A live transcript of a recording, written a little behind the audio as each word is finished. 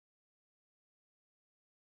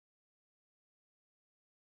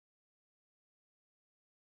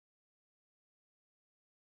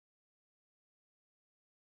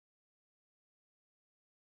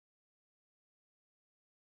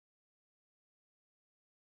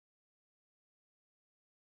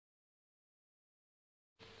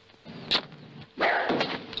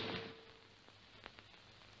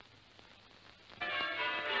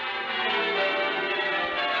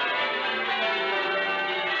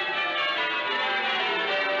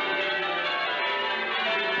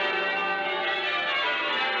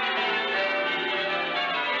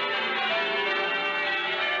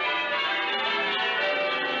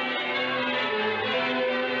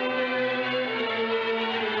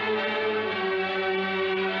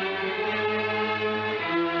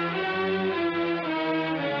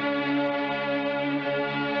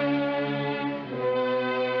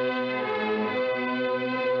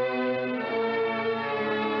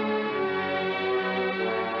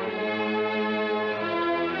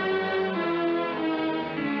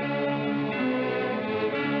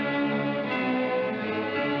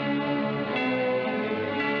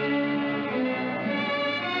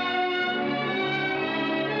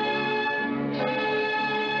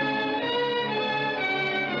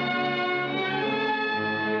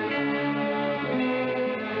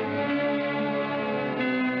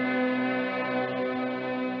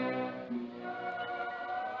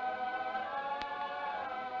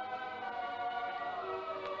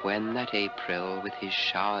When that April with his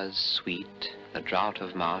showers sweet the drought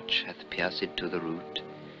of March hath pierced to the root,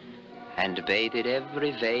 and bathed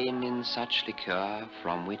every vein in such liquor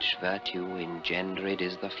from which virtue engendered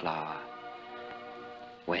is the flower.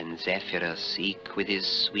 When Zephyrus eke with his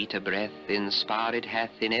sweeter breath inspired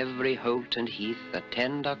hath in every holt and heath a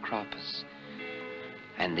tender croppus,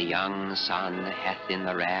 and the young sun hath in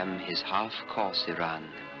the ram his half-course run,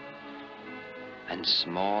 and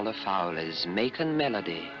smaller fowlers maken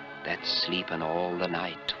melody that sleepen all the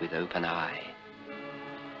night with open eye.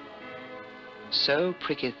 So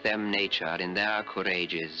pricketh them nature in their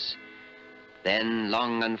courages. Then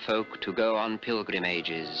longen folk to go on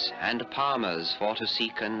pilgrimages, and palmers for to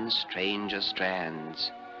seeken stranger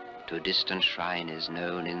strands, to distant shrines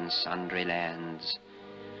known in sundry lands.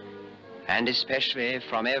 And especially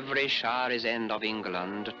from every shire's end of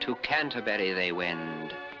England to Canterbury they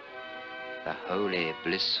wend, the holy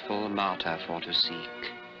blissful martyr for to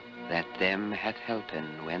seek, that them hath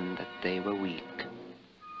helpen when that they were weak.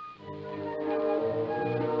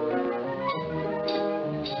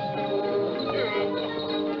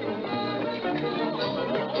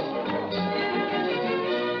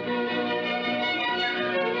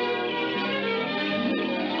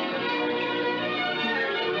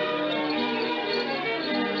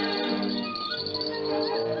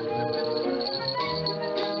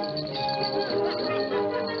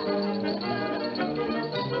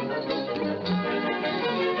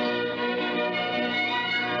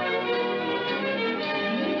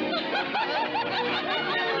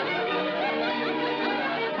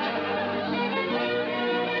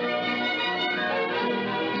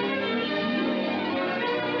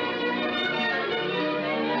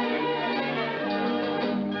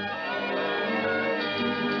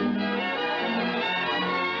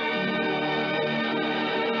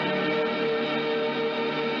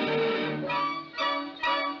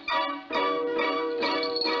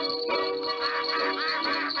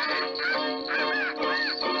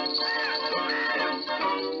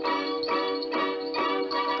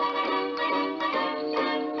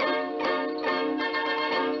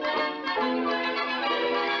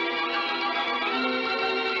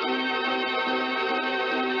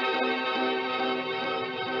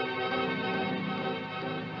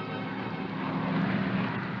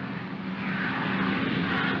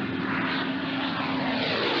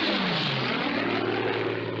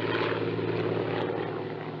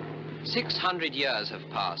 "600 years have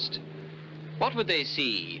passed. What would they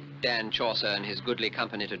see, Dan Chaucer and his goodly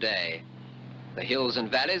company today? The hills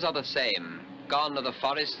and valleys are the same, gone are the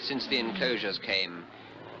forests since the enclosures came.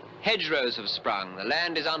 Hedgerows have sprung, the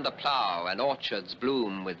land is under plough, and orchards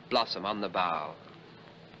bloom with blossom on the bough.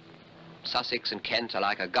 Sussex and Kent are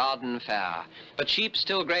like a garden fair, but sheep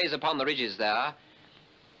still graze upon the ridges there.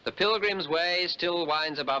 The Pilgrim's way still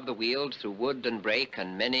winds above the weald, through wood and brake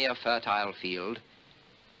and many a fertile field.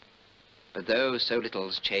 But though so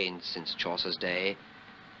little's changed since Chaucer's day,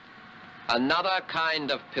 another kind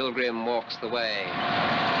of pilgrim walks the way.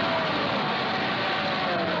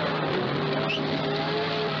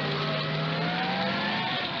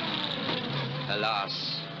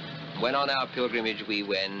 Alas, when on our pilgrimage we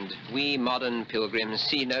wend, we modern pilgrims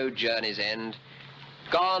see no journey's end.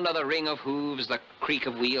 Gone are the ring of hooves, the creak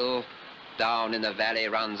of wheel, down in the valley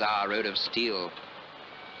runs our road of steel.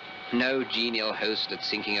 No genial host at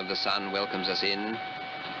sinking of the sun welcomes us in.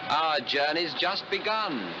 Our journey's just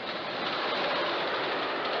begun.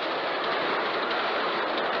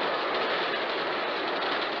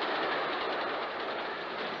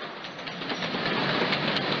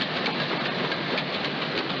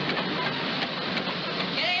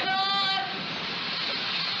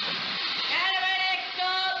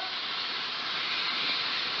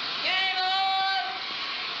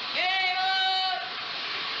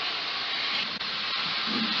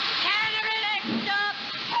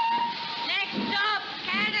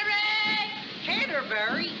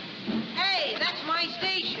 Hey, that's my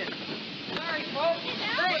station. Sorry, folks.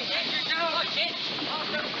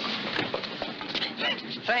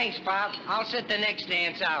 Thanks, Bob. I'll sit the next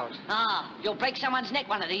dance out. Ah, you'll break someone's neck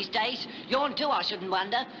one of these days. Yourn too, I shouldn't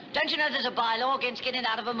wonder. Don't you know there's a bylaw against getting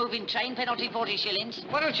out of a moving train, penalty 40 shillings?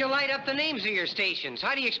 Why don't you light up the names of your stations?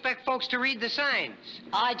 How do you expect folks to read the signs?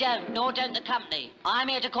 I don't, nor don't the company. I'm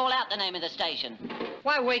here to call out the name of the station.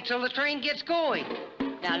 Why wait till the train gets going?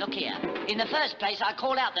 Now, look here. In the first place, I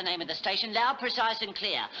called out the name of the station loud, precise, and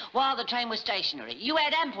clear, while the train was stationary. You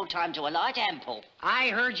had ample time to alight, ample. I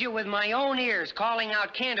heard you with my own ears calling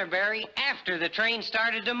out Canterbury after the train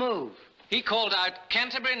started to move. He called out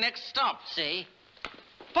Canterbury next stop. See?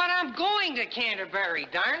 But I'm going to Canterbury,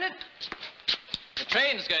 darn it. The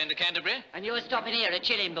train's going to Canterbury. And you were stopping here at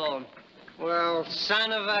Chillingbourne. Well,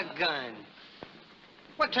 son of a gun.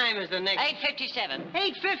 What time is the next... 8:57.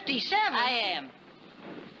 8:57? AM.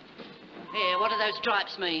 Here, what do those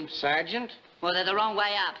stripes mean? Sergeant? Well, they're the wrong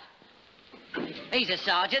way up. He's a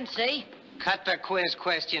sergeant, see? Cut the quiz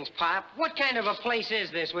questions, Pop. What kind of a place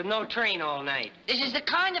is this with no train all night? This is the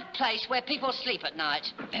kind of place where people sleep at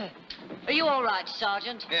night. Are you all right,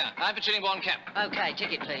 Sergeant? Yeah, I'm for Chillingbourne Camp. Okay,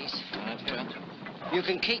 ticket, please. All right, here. You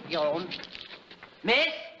can keep your own. Miss?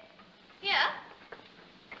 Yeah?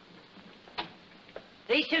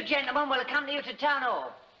 These two gentlemen will accompany you to Town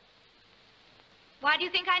Hall. Why do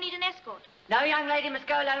you think I need an escort? No young lady must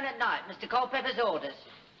go alone at night. Mr. Colpeper's orders.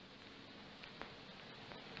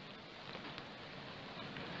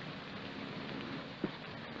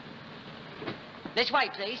 This way,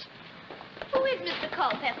 please. Who is Mr.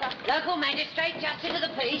 Colpeper? Local magistrate, justice of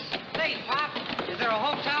the peace. Hey, Pop, is there a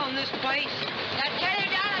hotel in this place? Now tell you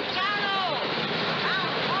down at Town Hall.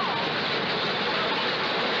 Town Hall?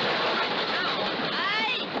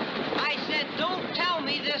 Hey! I said, don't tell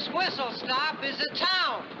me this whistle stop is a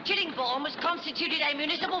town. Chillingbourne was constituted a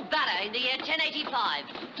municipal borough in the year 1085,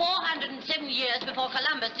 407 years before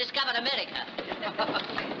Columbus discovered America.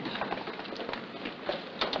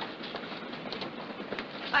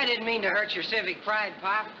 I didn't mean to hurt your civic pride,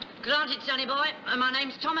 Pop. Granted, sonny boy. And my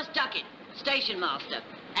name's Thomas Duckett, station master,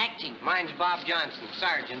 acting. Mine's Bob Johnson,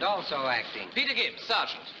 sergeant, also acting. Peter Gibbs,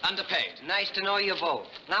 sergeant, underpaid. Nice to know you both.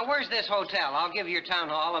 Now, where's this hotel? I'll give your town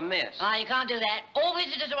hall a miss. Ah, you can't do that. All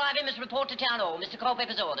visitors arriving must report to Town Hall. Mr.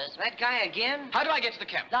 Colpeper's orders. That guy again? How do I get to the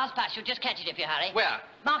camp? Last pass, you'll just catch it if you hurry. Where?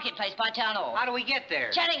 Marketplace by Town Hall. How do we get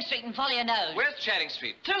there? Charing Street and follow your nose. Where's Charing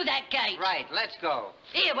Street? Through that gate. Right, let's go.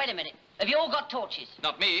 Here, wait a minute. Have you all got torches?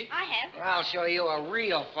 Not me. I have. I'll show you a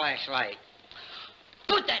real flashlight.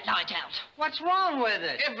 Put that light out. What's wrong with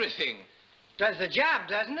it? Everything. Does the job,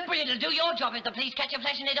 doesn't it? Well, it'll do your job if the police catch you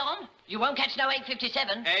flashing it on. You won't catch no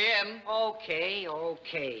 8:57. AM. Okay.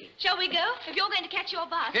 Shall we go? If you're going to catch your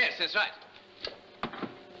bus. Yes, that's right.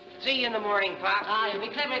 See you in the morning, Pop. Ah, you'll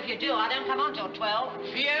be clever if you do. I don't come on till 12.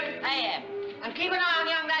 PM. AM. And keep an eye on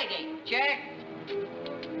the young lady.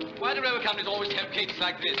 Check. Why do railway companies always have cases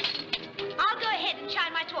like this? I'll go ahead and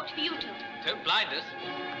shine my torch for you two. Don't blind us.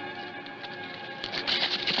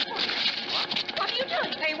 What are you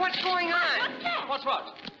doing? Hey, what's going on? What's that? What's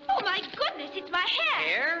what? Oh, my goodness, it's my hair.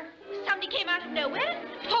 Hair? Somebody came out of nowhere,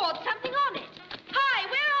 poured something on it. Hi,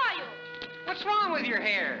 where are you? What's wrong with your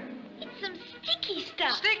hair? It's some sticky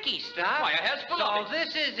stuff. Sticky stuff? Why, your hair's full of So it.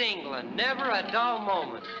 this is England. Never a dull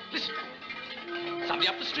moment. Listen. Somebody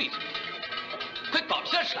up the street. Quick, Bob,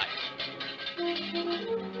 searchlight. There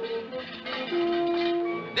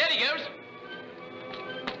he goes.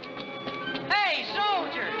 Hey,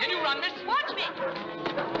 soldier! Can you run, miss? Watch me.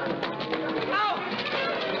 Out!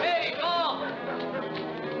 Hey, Bob!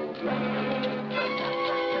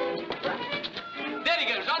 There he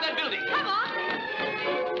goes, on that building. Come on.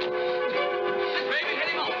 This way, we're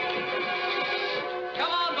heading off.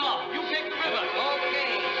 Come on, Bob. You take the river. Okay.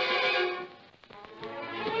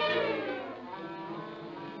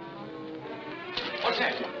 What's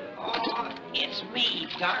that? Oh, it's me,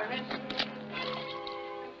 darn it.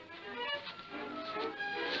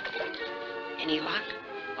 Any luck?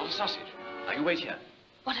 Not a sausage. Now, you wait here.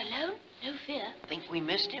 What, alone? No fear. Think we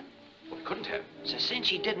missed him? Well, we couldn't have. It's a cinch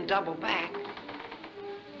he didn't double back.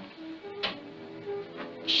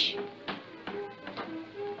 Shh.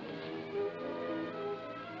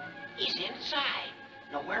 He's inside.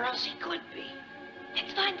 Nowhere else he could be.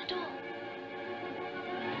 Let's find the door.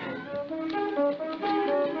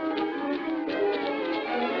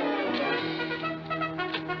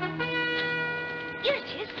 Here it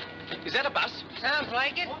is. Is that a bus? Sounds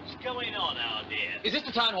like it. What's going on out here? Is this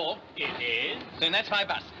the town hall? It is. Then that's my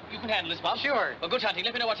bus. You can handle this, Bob. Sure. Well, good hunting.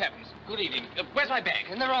 Let me know what happens. Good evening. Where's my bag?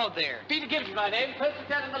 In the road there. Peter Gibbs is my name. First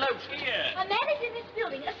lieutenant in the loach. Here. A man is in this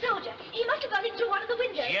building, a soldier. He must have got in through one of the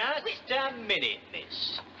windows. Just a minute,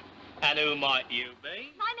 miss. And who might you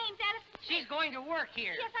be? My name's Alison Smith. She's going to work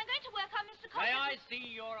here. Yes, I'm going to work on Mr. May Colpeper. I see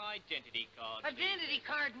your identity card? Identity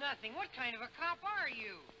card, nothing. What kind of a cop are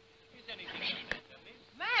you? Is anything the matter, miss?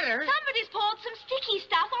 Matter? Somebody's poured some sticky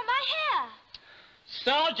stuff on my hair.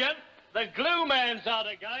 Sergeant, the glue man's out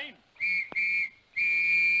again.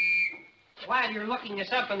 While you're looking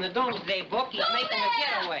us up in the Domesday book, he's Go making there!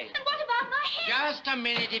 a getaway. And what about my hair? Just a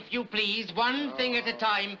minute, if you please. One thing at a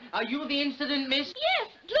time. Are you the incident, miss? Yes,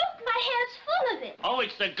 look, my hair's full of it. Oh,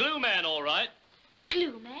 it's the glue man, all right.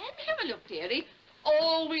 Glue man? Have a look, dearie.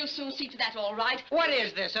 Oh, we'll soon see to that, all right. What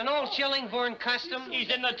is this, an old Shillingborn custom?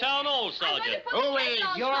 He's in the town hall, Sergeant. Who is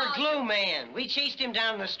your glue man? We chased him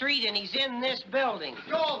down the street and he's in this building.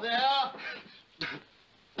 Go there.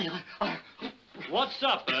 What's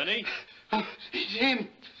up, Ernie? It's him,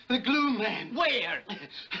 the glue man. Where?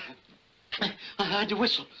 I heard the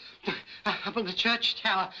whistle. Up on the church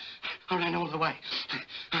tower. I ran all the way.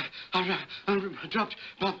 I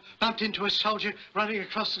bumped into a soldier running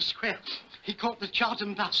across the square. He caught the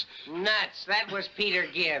Charlton bus. Nuts. That was Peter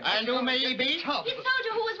Gibbs. And who may he be? The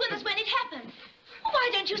soldier who was with us when it happened. Why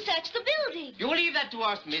don't you search the building? You leave that to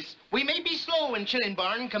us, miss. We may be slow in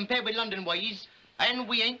Shillingborn compared with London ways. And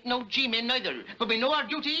we ain't no G-men neither. But we know our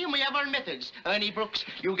duty and we have our methods. Ernie Brooks,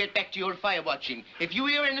 you get back to your fire watching. If you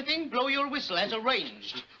hear anything, blow your whistle as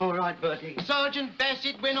arranged. All right, Bertie. Sergeant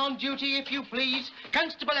Bassett, when on duty, if you please.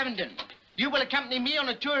 Constable Evenden, you will accompany me on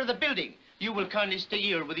a tour of the building. You will kindly stay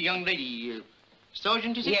here with the young lady.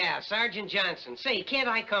 Sergeant, is it? Yeah, Sergeant Johnson. Say, can't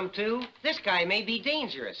I come too? This guy may be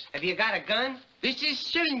dangerous. Have you got a gun? This is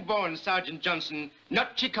Shillingborn, Sergeant Johnson,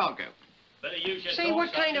 not Chicago. Say,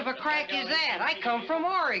 what kind of a crack is that? I come from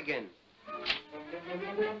Oregon.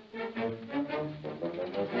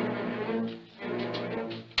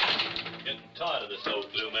 Getting tired of this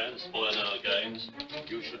old glue man spoiling our games.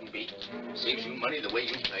 You shouldn't be. Saves you money the way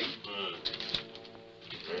you play.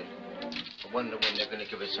 I wonder when they're going to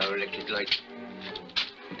give us our electric light.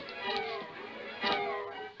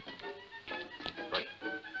 Right.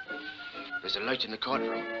 There's a light in the card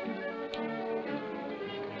room.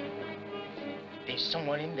 There's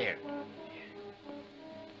someone in there.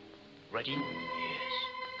 Ready? Yes.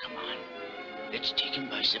 Come on. Let's take him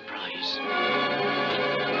by surprise.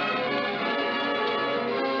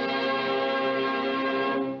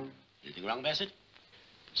 Anything wrong, Bassett?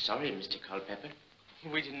 Sorry, Mr. Colpeper.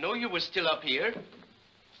 We didn't know you were still up here.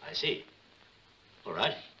 I see. All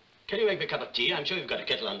right. Can you make me a cup of tea? I'm sure you've got a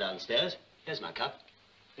kettle on downstairs. Here's my cup.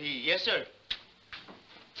 Yes, sir.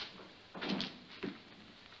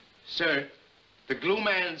 Sir, the glue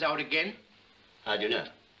man's out again. How do you know?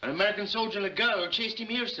 An American soldier and a girl chased him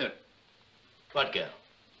here, sir. What girl?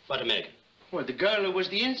 What American? Well, the girl who was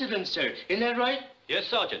the incident, sir. Isn't that right? Yes,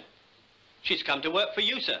 Sergeant. She's come to work for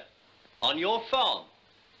you, sir. On your farm.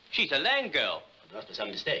 She's a land girl. There must be some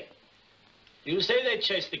mistake. You say they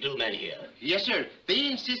chased the glue man here? Yes, sir. They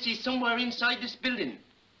insist he's somewhere inside this building.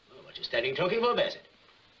 Oh, what you standing talking for, Bassett?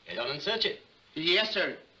 Get on and search it. Yes,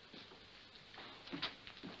 sir.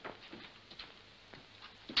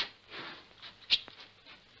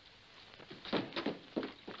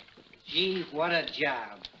 Gee, what a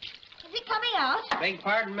job. Is it coming out? Beg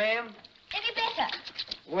pardon, ma'am? Any better?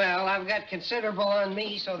 Well, I've got considerable on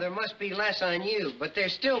me, so there must be less on you. But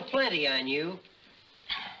there's still plenty on you.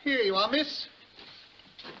 Here you are, miss.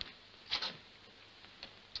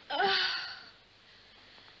 What on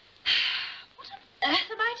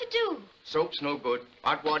earth am I to do? Soap's no good.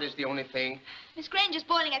 Hot water's the only thing. Miss Granger's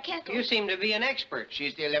boiling a kettle. You seem to be an expert.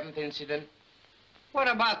 She's the 11th incident. What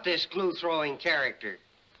about this glue-throwing character?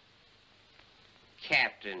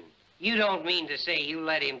 Captain, you don't mean to say you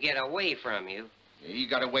let him get away from you? He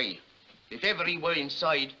got away. If ever he were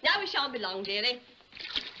inside... Now we shan't be long, dearie.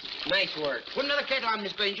 Nice work. Put another kettle on,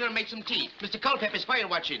 Miss Granger, and make some tea. Mr. Colpeper's fire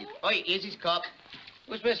watching. Oi, here's his cup.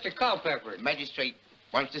 Who's Mr. Colpeper? Magistrate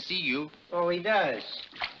wants to see you. Oh, he does.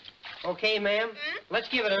 Okay, ma'am. Let's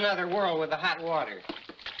give it another whirl with the hot water.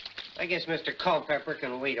 I guess Mr. Colpeper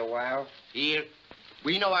can wait a while. Here.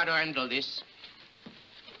 We know how to handle this.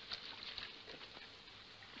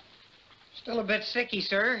 Still a bit sicky,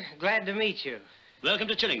 sir. Glad to meet you. Welcome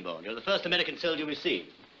to Chillingborn. You're the first American soldier we've seen.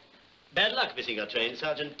 Bad luck missing your train,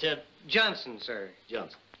 Sergeant, Johnson, sir.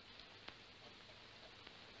 Johnson.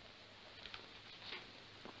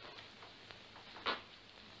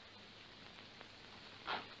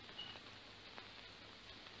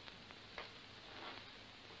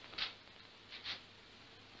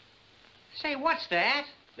 Say, what's that?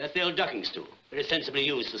 That's the old ducking stool. Very sensibly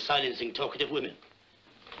used for silencing talkative women.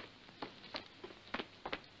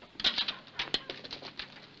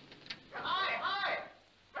 Hi.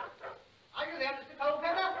 Are you there, Mr.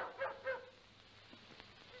 Colpeper?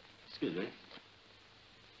 Excuse me.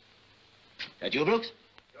 That you, Brooks?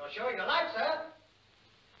 You're showing your light, sir.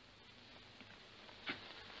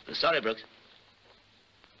 Sorry, Brooks.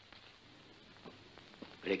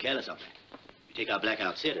 Pretty careless of me. We take our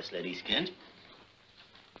blackout serious, ladies, Kent.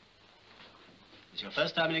 Is your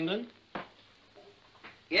first time in England?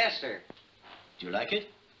 Yes, sir. Do you like it?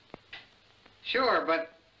 Sure,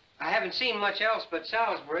 but I haven't seen much else but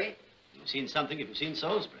Salisbury. You've seen something if you've seen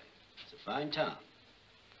Salisbury. It's a fine town.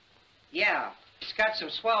 Yeah, it's got some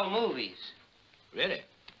swell movies. Really?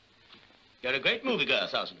 You're a great movie girl,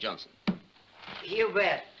 Sergeant Johnson. You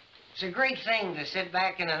bet. It's a great thing to sit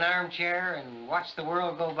back in an armchair and watch the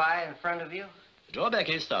world go by in front of you. The drawback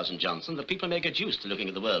is, Sergeant Johnson, that people may get used to looking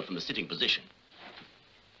at the world from a sitting position.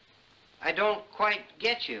 I don't quite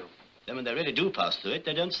get you. Then when they really do pass through it,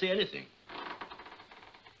 they don't see anything.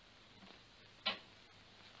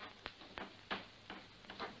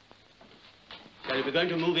 Shall you be going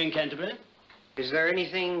to a movie in Canterbury? Is there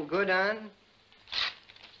anything good on?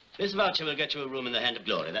 This voucher will get you a room in the Hand of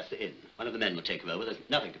Glory. That's the inn. One of the men will take you over. There's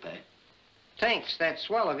nothing to pay. Thanks, that's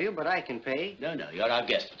swell of you, but I can pay. No, you're our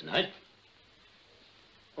guest for tonight.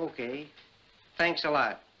 Okay. Thanks a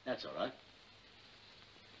lot. That's all right.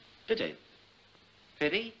 Pity.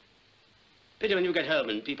 Pity? Pity when you get home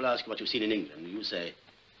and people ask you what you've seen in England. You say,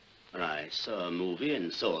 well, I saw a movie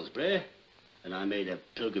in Salisbury, and I made a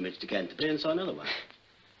pilgrimage to Canterbury and saw another one.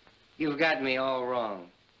 You've got me all wrong.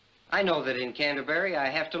 I know that in Canterbury I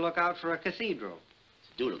have to look out for a cathedral.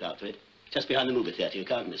 Do look out for it. Just behind the movie theater. You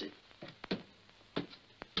can't miss it.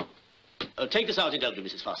 Oh, take the sergeant over to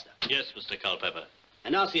Mrs. Foster. Yes, Mr. Colpeper.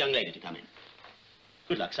 And ask the young lady to come in.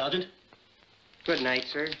 Good luck, Sergeant. Good night,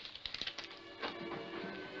 sir.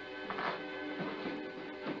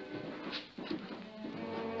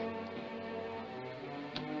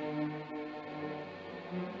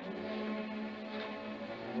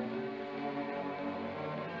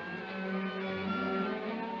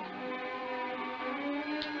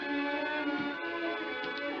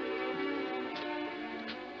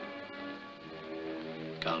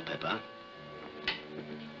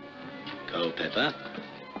 Colpeper.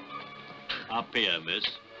 Up here, miss.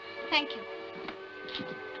 Thank you.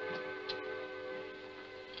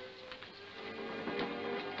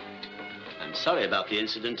 I'm sorry about the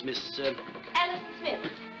incident, Miss... Alison Smith.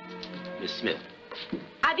 Miss Smith.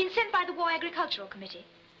 I've been sent by the War Agricultural Committee.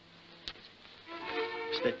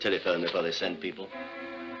 Should they telephone before they send people?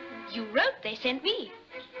 You wrote they sent me.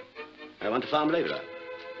 I want a farm laborer.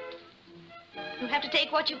 You have to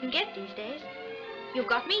take what you can get these days. You've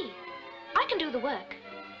got me. I can do the work.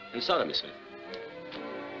 I'm sorry, Miss Smith.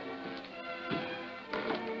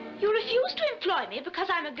 You refuse to employ me because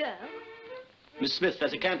I'm a girl? Miss Smith,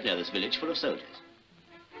 there's a camp near this village full of soldiers.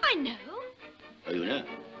 I know. Oh, you know?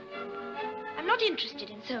 I'm not interested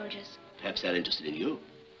in soldiers. Perhaps they're interested in you.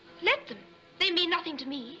 Let them. They mean nothing to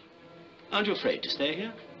me. Aren't you afraid to stay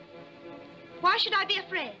here? Why should I be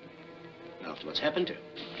afraid? After what's happened to you.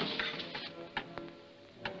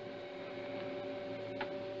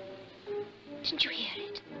 Didn't you hear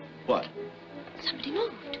it? What? Somebody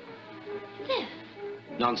moved. There.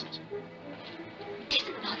 Nonsense. It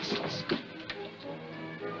isn't nonsense.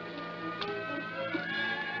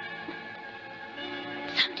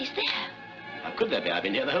 Somebody's there. How could there be? I've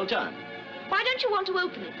been here the whole time. Why don't you want to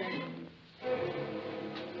open it then?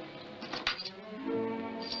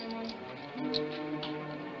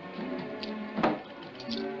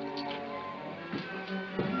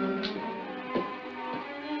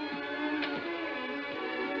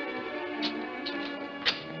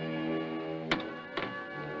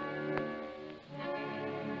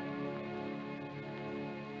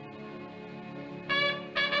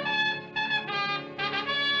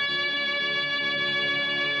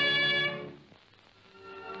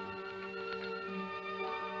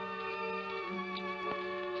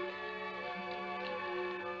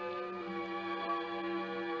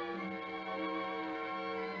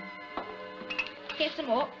 Here's some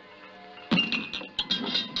more.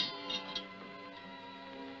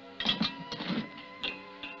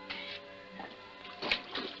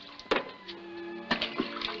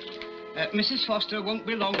 Mrs. Foster won't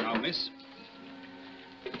be long now, miss.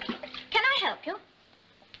 Can I help you?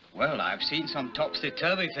 Well, I've seen some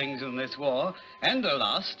topsy-turvy things in this war, and the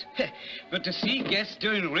last. But to see guests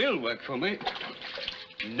doing real work for me,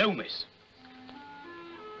 no, miss.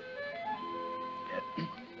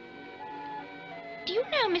 Do you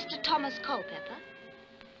know Mr. Thomas Colpeper?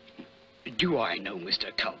 Do I know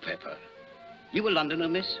Mr. Colpeper? You a Londoner,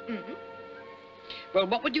 miss? Mm-hmm. Well,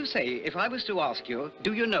 what would you say if I was to ask you,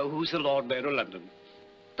 do you know who's the Lord Mayor of London?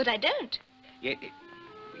 But I don't.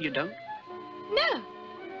 You don't? No.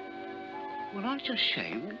 Well, aren't you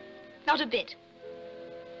ashamed? Not a bit.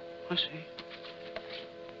 I see.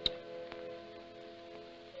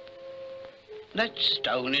 That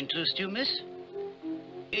stone interest you, miss?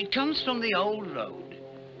 It comes from the old road,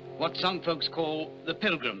 what some folks call the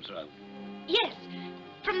Pilgrim's Road. Yes,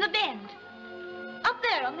 from the bend. Up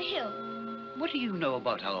there on the hill. What do you know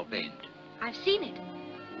about our bend? I've seen it.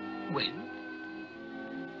 When?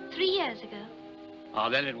 3 years ago. Ah,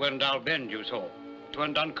 then it wasn't our bend you saw. It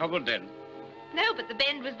wasn't uncovered then. No, but the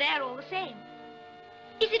bend was there all the same.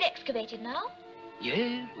 Is it excavated now?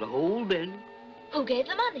 Yeah, the whole bend. Who gave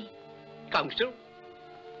the money? Council.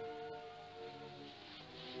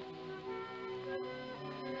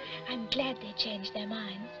 I'm glad they changed their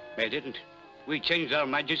minds. They didn't. We changed our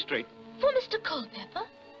magistrate. For Mr. Colpeper?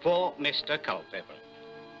 For Mr. Colpeper.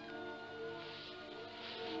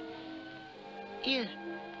 Here.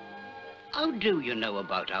 How do you know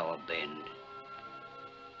about our bend?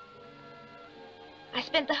 I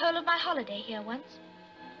spent the whole of my holiday here once.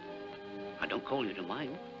 I don't call you to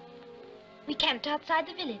mind. We camped outside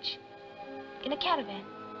the village. In a caravan.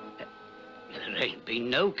 There ain't been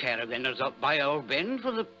no caravanners up by our bend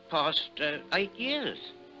for the past 8 years.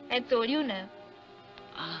 That's all you know.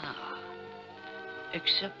 Ah.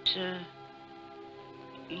 Except,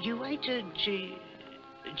 you ain't a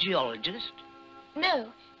geologist?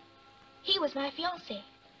 No. He was my fiancé.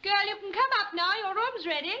 Girl, you can come up now. Your room's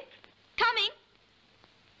ready. Coming.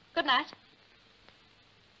 Good night.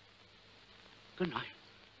 Good night.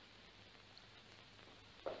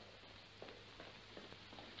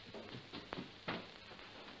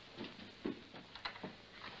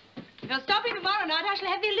 If you're stopping tomorrow night, I shall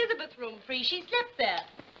have the Elizabeth room free. She slept there.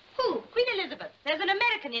 Who? Queen Elizabeth. There's an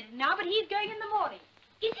American in it now, but he's going in the morning.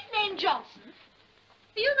 Is his name Johnson?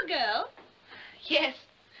 Are you the girl? Yes.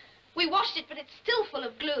 We washed it, but it's still full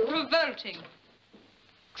of glue. Revolting.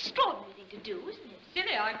 Extraordinary thing to do, isn't it?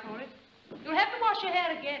 Silly, I call it. You'll have to wash your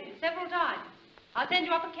hair again several times. I'll send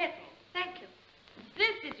you up a kettle. Thank you.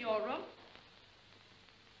 This is your room.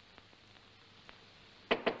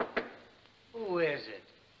 Who is it?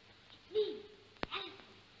 Me, Alison.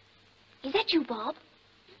 Is that you, Bob?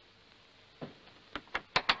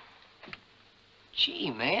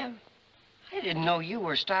 Gee, ma'am. I didn't know you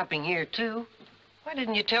were stopping here, too. Why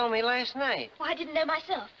didn't you tell me last night? Well, I didn't know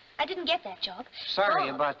myself. I didn't get that job. Sorry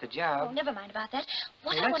Bob. about the job. Oh, never mind about that.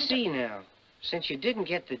 What Well, I let's wanted see now. Since you didn't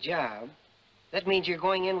get the job, that means you're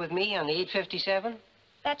going in with me on the 857?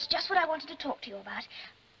 That's just what I wanted to talk to you about.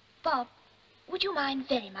 Bob, would you mind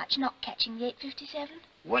very much not catching the 857?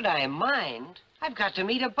 Would I mind? I've got to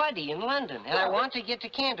meet a buddy in London, and I Well, want to get to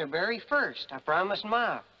Canterbury first. I promised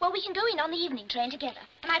Ma. Well, we can go in on the evening train together.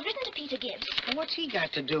 And I've written to Peter Gibbs. Well, what's he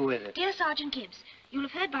got to do with it? Dear Sergeant Gibbs, you'll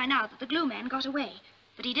have heard by now that the glue man got away.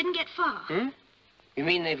 But he didn't get far. Hmm? You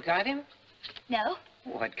mean they've got him? No.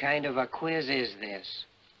 What kind of a quiz is this?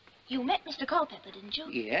 You met Mr. Colpeper, didn't you?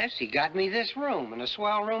 Yes, he got me this room, and a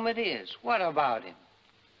swell room it is. What about him?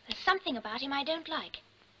 There's something about him I don't like.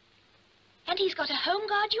 And he's got a Home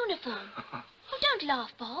Guard uniform. Oh, don't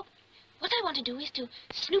laugh, Bob. What I want to do is to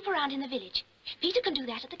snoop around in the village. Peter can do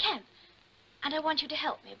that at the camp. And I want you to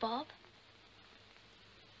help me, Bob.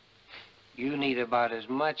 You need about as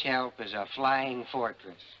much help as a flying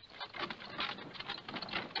fortress. 8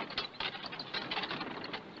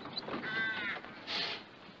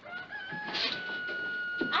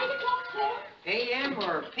 o'clock, sir. A.M.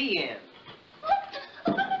 or P.M.?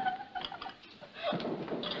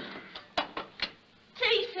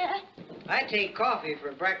 Tea, sir. I take coffee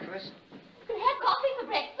for breakfast. You can have coffee for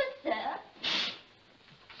breakfast, sir.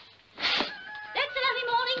 That's an early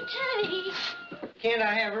morning tea. Can't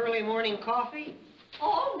I have early morning coffee?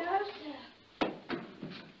 Oh, no, sir.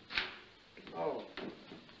 Oh.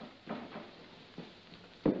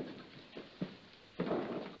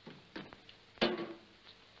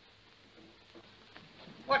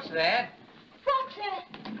 What's that? What, sir?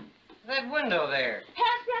 That window there.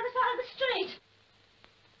 House the other side of the street.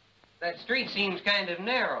 That street seems kind of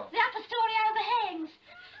narrow. The upper story overhangs.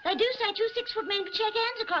 They do say 2 6-foot men can shake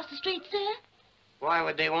hands across the street, sir. Why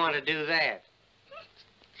would they want to do that?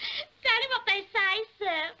 Tell him what they say,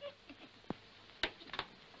 sir.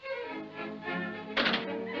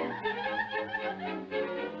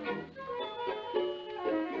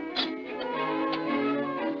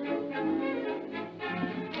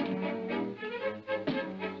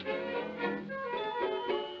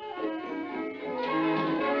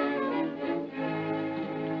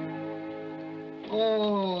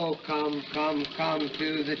 Oh, come, come, come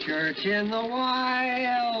to the church in the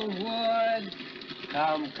wildwood.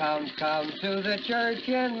 Come, come, come to the church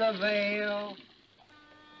in the vale.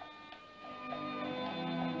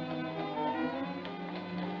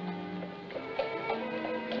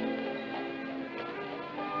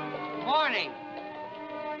 Morning.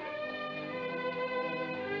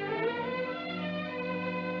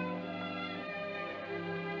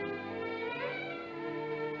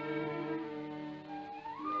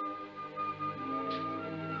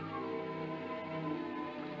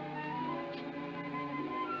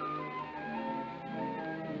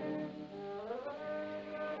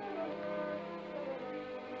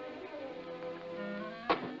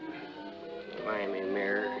 Blimey,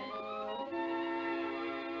 mirror.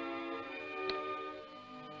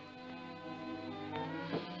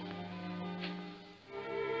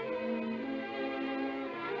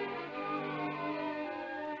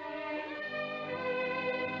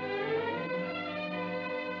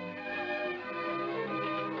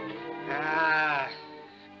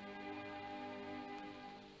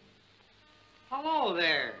 Hello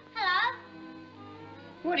there. Hello.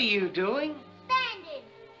 What are you doing? Standing.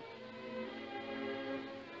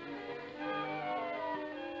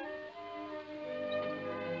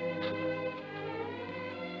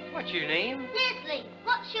 What's your name? Leslie,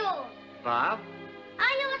 what's yours? Bob. Are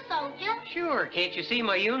you a soldier? Sure. Can't you see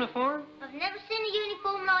my uniform? I've never seen a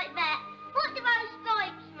uniform like that. What do those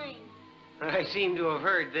stripes mean? I seem to have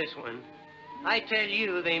heard this one. I tell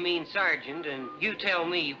you they mean sergeant, and you tell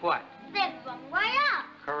me what? They're from way up.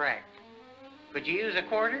 Correct. Could you use a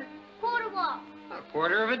quarter? Quarter what? A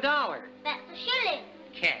quarter of a dollar. That's a shilling.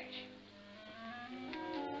 Catch.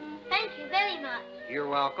 Thank you very much. You're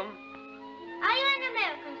welcome. Are you an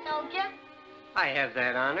American soldier? I have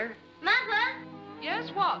that honor. Mother, Yes,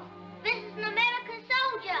 what? this is an American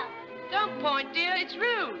soldier. Don't point, dear. It's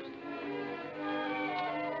rude.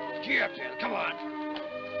 Gee up, Ted. Come on.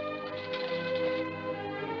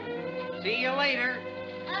 See you later.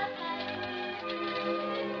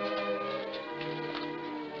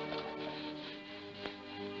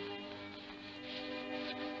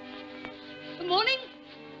 Good morning.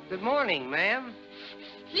 Good morning, ma'am.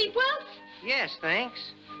 Sleep well? Yes, thanks.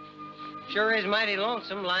 Sure is mighty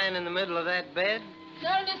lonesome lying in the middle of that bed.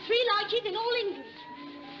 There are only 3 like it in all England.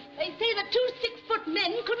 They say that 2 6-foot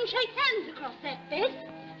men couldn't shake hands across that bed.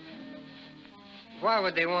 Why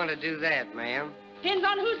would they want to do that, ma'am? Depends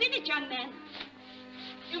on who's in it, young man.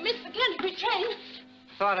 You missed the Canterbury train.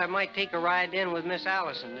 Thought I might take a ride in with Miss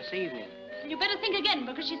Allison this evening. You better think again,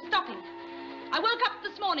 because she's stopping. I woke up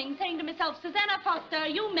this morning saying to myself, Susanna Foster, are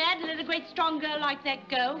you mad to let a great strong girl like that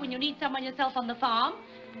go when you need someone yourself on the farm?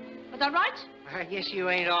 Was I right? I guess you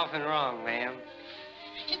ain't often wrong, ma'am.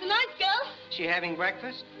 She's a nice girl. She having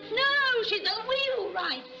breakfast? No, she's a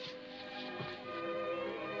wheelwright.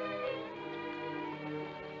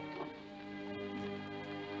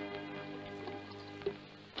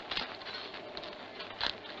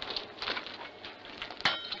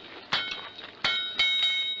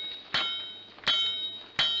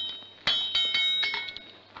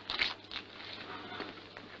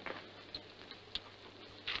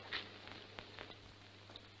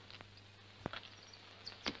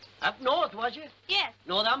 Up north, was you? Yes,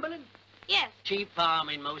 Northumberland? yes, Cheap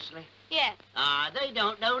farming, mostly. yes. Ah, they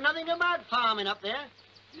don't know nothing about farming up there.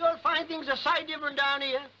 You'll find things a sight different down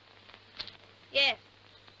here. Yes.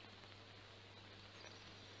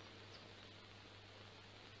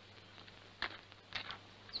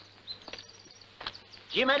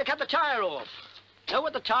 Jim had to cut the tire off. Know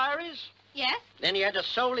what the tire is? Yes? Then he had to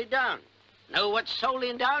sole it down. Know what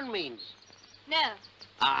soling down means? No.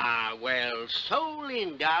 Ah, well,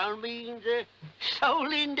 soling down means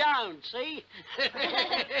soling down, see?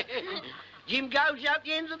 Jim gouged out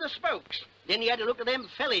the ends of the spokes. Then he had to look at them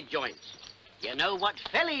felly joints. You know what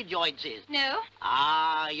felly joints is? No.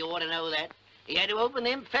 Ah, you ought to know that. He had to open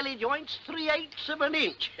them felly joints 3/8 of an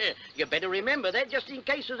inch. You better remember that just in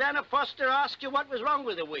case Susanna Foster asks you what was wrong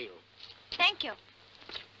with the wheel. Thank you.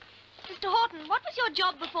 Mr. Horton, what was your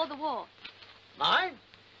job before the war? Mine?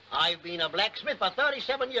 I've been a blacksmith for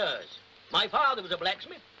 37 years. My father was a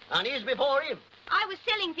blacksmith, and years before him. I was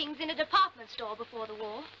selling things in a department store before the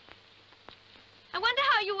war. I wonder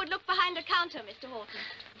how you would look behind a counter, Mr. Horton.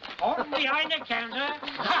 Horton behind the counter?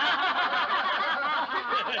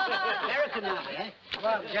 American Army, eh?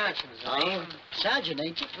 Well, Johnson's the name. Sergeant,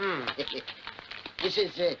 ain't you? This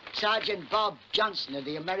is Sergeant Bob Johnson of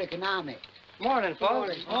the American Army. Morning,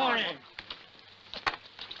 folks. Morning.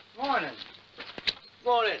 Morning.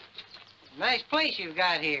 Morning. Nice place you've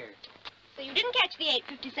got here. So you didn't catch the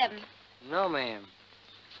 8:57? No, ma'am.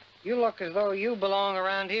 You look as though you belong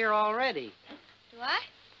around here already. Do I?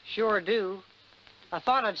 Sure do. I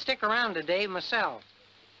thought I'd stick around today myself.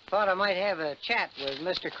 Thought I might have a chat with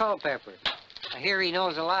Mr. Colpeper. I hear he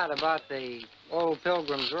knows a lot about the old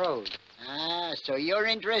Pilgrim's Road. Ah, so you're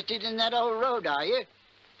interested in that old road, are you?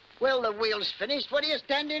 Well, the wheel's finished. What are you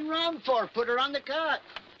standing round for? Put her on the cart.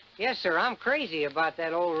 Yes, sir, I'm crazy about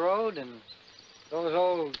that old road and those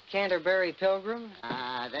old Canterbury Pilgrims.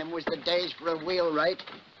 Ah, them was the days for a wheelwright.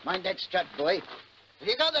 Mind that strut, boy. Have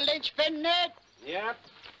you got the linchpin, Ned? Yep.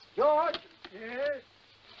 George? Yes?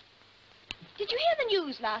 Did you hear the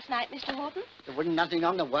news last night, Mr. Horton? There wasn't nothing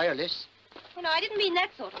on the wireless. Well, no, I didn't mean that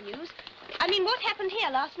sort of news. I mean, what happened here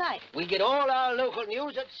last night? We get all our local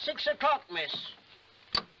news at 6 o'clock, miss.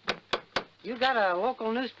 You got a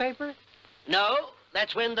local newspaper? No,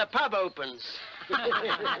 that's when the pub opens.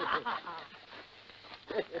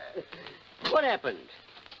 What happened?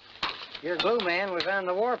 Your glue man was on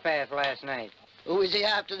the warpath last night. Who is he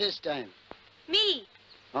after this time? Me.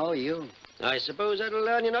 Oh, you. I suppose that'll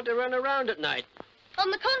learn you not to run around at night. On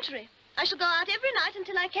the contrary, I shall go out every night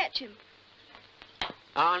until I catch him.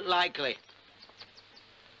 Aren't likely.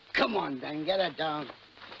 Come on, then, get her down.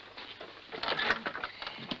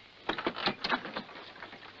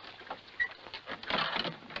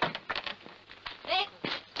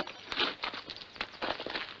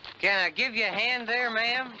 Can I give you a hand there,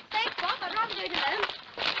 ma'am? Thanks, Bob. I'd rather do it alone.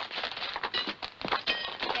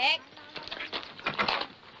 Thanks.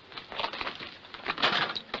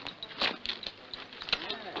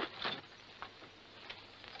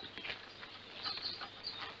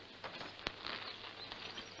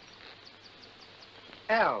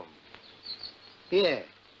 Elm. Here.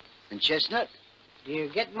 And chestnut? Do you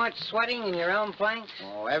get much sweating in your elm planks?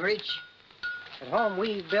 Oh, average? At home,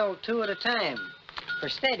 we build 2 at a time. For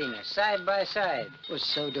steadiness, side by side. Well,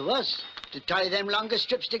 so do us. To tie them longer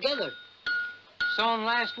strips together. Sown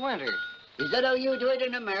last winter. Is that how you do it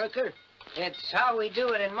in America? It's how we do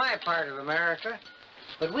it in my part of America.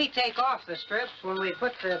 But we take off the strips when we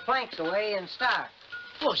put the planks away in stock.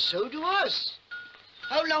 Well, so do us.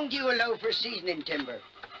 How long do you allow for seasoning timber?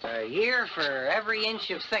 A year for every inch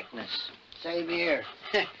of thickness. Same here.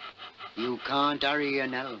 You can't hurry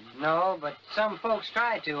an elm. No, but some folks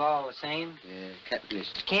try to all the same. Yeah,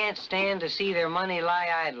 capitalist. Can't stand to see their money lie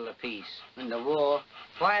idle apiece. And the war?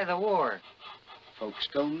 Why the war? Folks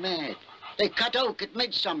go mad. They cut oak at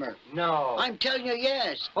midsummer. No. I'm telling you,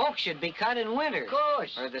 yes. Oak should be cut in winter. Of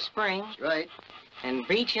course. Or the spring. Right. And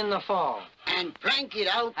beech in the fall. And plank it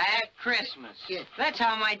out. At Christmas. Yeah. That's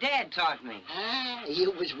how my dad taught me. Ah,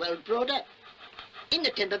 you was well brought up. In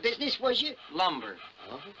the timber business, was you? Lumber.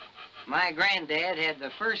 Oh. My granddad had the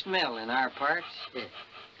first mill in our parts. Yeah.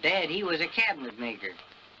 Dad, he was a cabinet maker.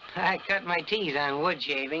 I cut my teeth on wood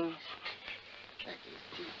shavings.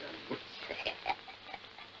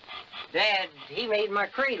 Dad, he made my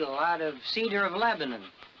cradle out of cedar of Lebanon.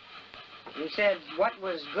 He said what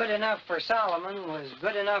was good enough for Solomon was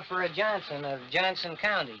good enough for a Johnson of Johnson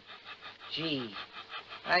County. Gee,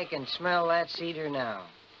 I can smell that cedar now.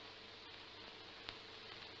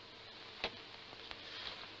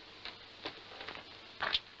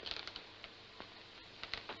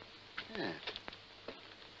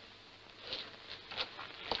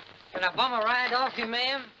 Can I bum a ride off you,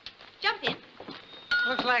 ma'am? Jump in.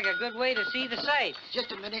 Looks like a good way to see the sights.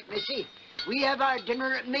 Just a minute, missy. We have our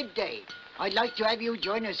dinner at midday. I'd like to have you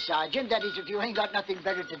join us, Sergeant. That is, if you ain't got nothing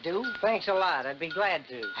better to do. Thanks a lot. I'd be glad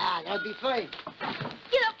to. Ah, that'll be fine.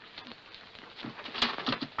 Get up.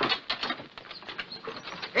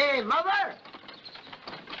 Hey, Mother!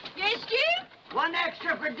 Yes, Jim? One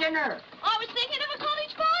extra for dinner. I was thinking of a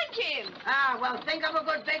college boy, Jim. Ah, well, think of a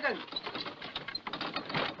good big one.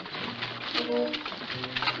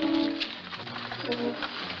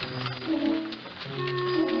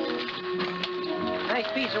 Nice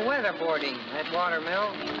piece of weatherboarding, that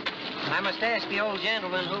watermill. I must ask the old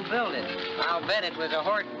gentleman who built it. I'll bet it was a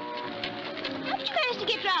Horton. How did you manage to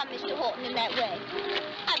get round Mr. Horton in that way?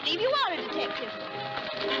 I believe you are a detective.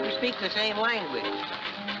 We speak the same language.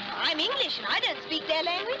 I'm English, and I don't speak their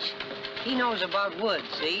language. He knows about wood,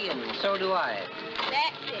 see, and so do I.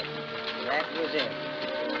 That's it. That was it.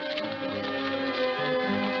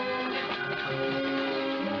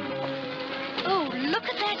 Oh, look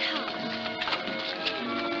at that house.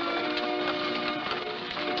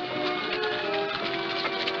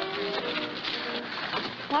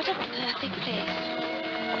 What a perfect place.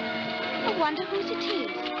 I wonder whose it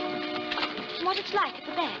is. And what it's like at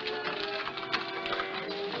the back.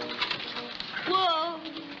 Whoa!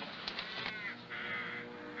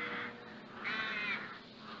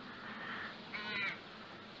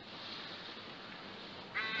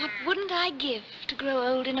 What wouldn't I give to grow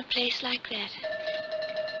old in a place like that?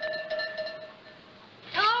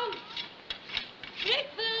 Oh!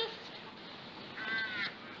 Breakfast!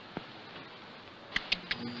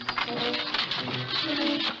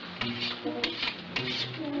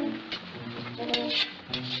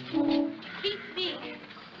 Beats me.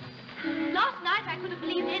 Last night I could have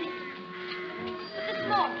believed anything. But this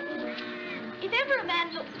morning, if ever a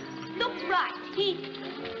man looked right, he did.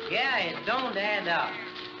 Yeah, it don't add up.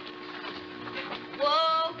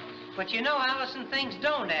 Whoa! But you know, Alison, things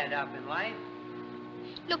don't add up in life.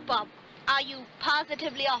 Look, Bob, are you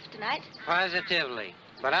positively off tonight? Positively.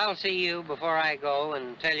 But I'll see you before I go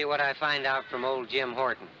and tell you what I find out from old Jim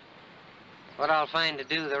Horton. What I'll find to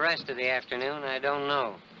do the rest of the afternoon, I don't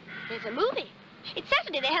know. There's a movie. It's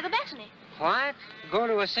Saturday. They have a matinee. What? Go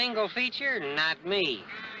to a single feature? Not me.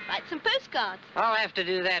 Write some postcards. I'll have to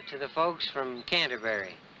do that to the folks from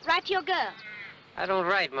Canterbury. Write to your girl. I don't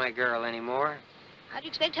write my girl anymore. How do you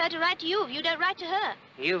expect her to write to you if you don't write to her?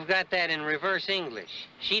 You've got that in reverse English.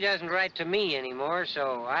 She doesn't write to me anymore,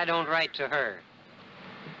 so I don't write to her.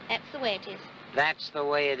 That's the way it is. That's the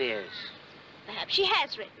way it is. Perhaps she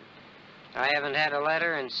has written. I haven't had a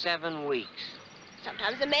letter in 7 weeks.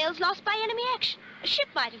 Sometimes the mail's lost by enemy action. A ship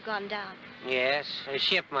might have gone down. Yes, a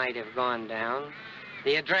ship might have gone down.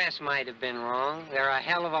 The address might have been wrong. There are a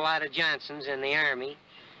hell of a lot of Johnsons in the Army.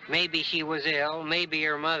 Maybe she was ill. Maybe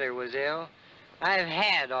her mother was ill. I've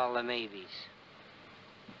had all the maybes.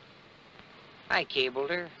 I cabled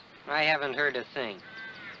her. I haven't heard a thing.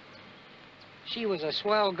 She was a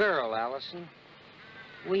swell girl, Alison.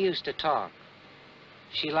 We used to talk.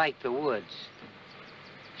 She liked the woods.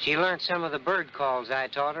 She learned some of the bird calls I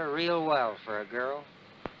taught her real well for a girl.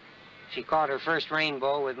 She caught her first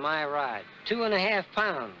rainbow with my rod, 2.5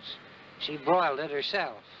 pounds. She broiled it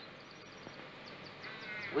herself.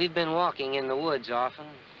 We've been walking in the woods often,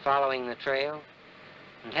 following the trail,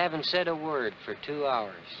 and haven't said a word for 2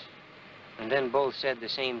 hours. And then both said the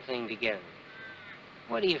same thing together.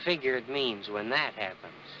 What do you figure it means when that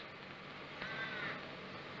happens?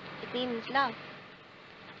 It means love.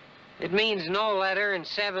 It means no letter in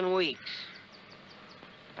 7 weeks.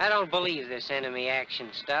 I don't believe this enemy action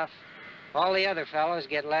stuff. All the other fellows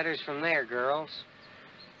get letters from their girls.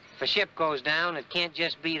 If a ship goes down, it can't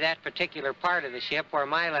just be that particular part of the ship where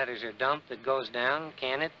my letters are dumped that goes down,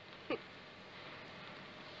 can it?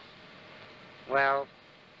 Well,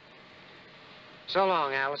 so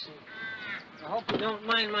long, Alison. I hope you don't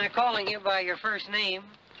mind my calling you by your first name.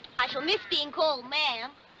 I shall miss being called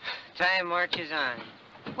ma'am. Time marches on.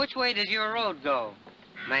 Which way does your road go,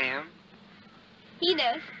 ma'am? He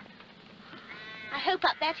knows. I hope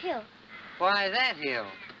up that hill. Why that hill?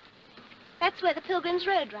 That's where the Pilgrim's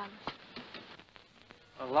Road runs.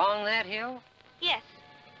 Along that hill? Yes.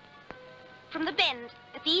 From the bend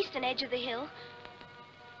at the eastern edge of the hill,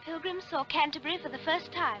 Pilgrim saw Canterbury for the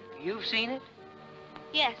first time. You've seen it?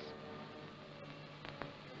 Yes.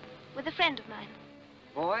 With a friend of mine.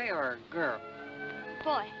 Boy or girl?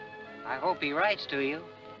 Boy. I hope he writes to you.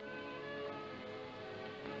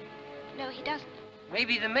 No, he doesn't.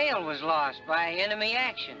 Maybe the mail was lost by enemy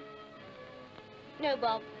action. No,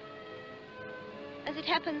 Bob. As it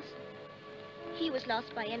happens, he was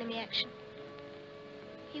lost by enemy action.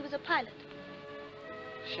 He was a pilot.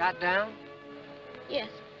 Shot down? Yes.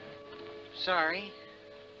 Sorry.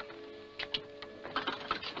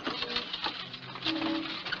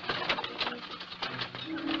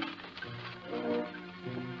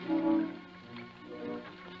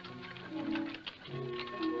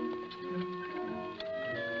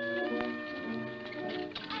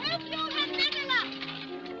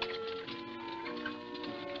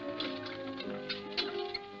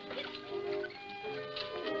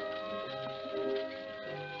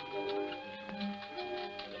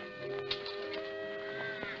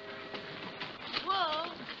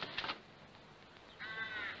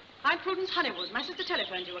 Honeywood. My sister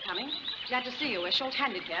telephoned you were coming. She had to see you. We're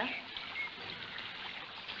short-handed here.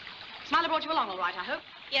 Smiler brought you along all right, I hope?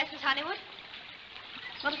 Yes, Miss Honeywood.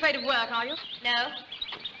 Not afraid of work, are you? No.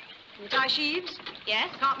 Can you tie sheaves? Yes.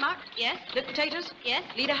 Cart muck? Yes. Lift potatoes? Yes.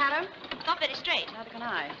 Lead a harrow? Not very straight. Neither can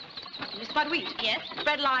I. Can you spud wheat? Yes.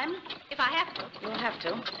 Spread lime? If I have to. You'll have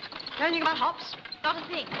to. Know anything about hops? Not a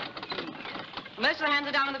thing. Most of the hands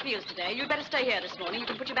are down in the fields today. You'd better stay here this morning. You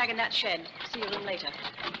can put your bag in that shed. See your room later.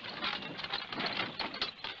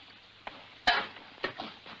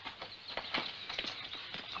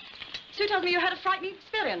 Sue told me you had a frightening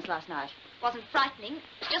experience last night. Wasn't frightening,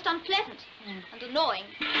 just unpleasant and annoying.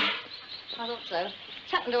 I thought so.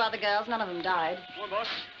 It's happened to other girls. None of them died. Morning, boss.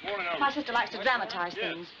 Morning, Alma. My sister likes to dramatize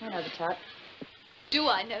things. You know the type. Do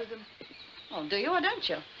I know them? Oh, do you or don't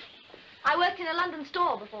you? I worked in a London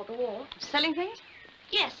store before the war. Selling things?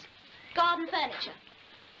 Yes. Garden furniture.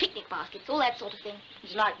 Picnic baskets, all that sort of thing.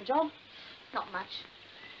 Did you like the job? Not much.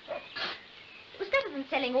 It was better than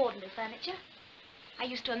selling ordinary furniture. I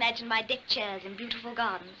used to imagine my deck chairs in beautiful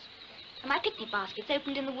gardens, and my picnic baskets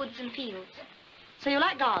opened in the woods and fields. So you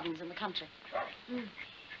like gardens in the country? Mm.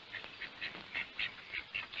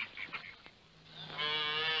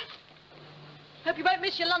 Hope you won't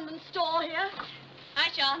miss your London store here. I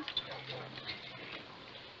shan't.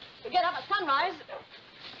 We get up at sunrise.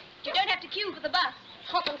 You don't have to queue for the bus.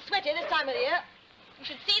 Hot and sweaty this time of the year. You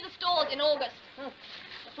should see the stores in August.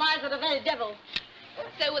 flies are the very devil.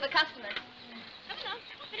 So were the customers.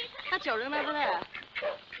 That's your room over there.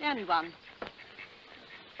 The only one.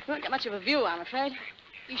 You won't get much of a view, I'm afraid.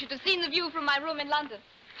 You should have seen the view from my room in London.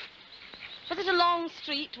 Was it a long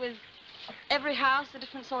street with every house a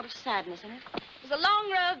different sort of sadness in it? It was a long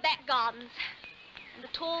row of back gardens. And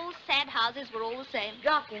the tall, sad houses were all the same.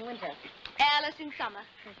 Dark in winter. Airless in summer.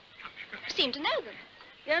 You seem to know them.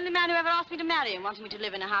 The only man who ever asked me to marry him wanted me to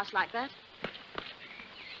live in a house like that.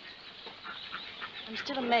 I'm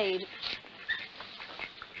still a maid.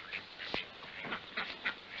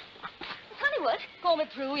 Honeywood? Call me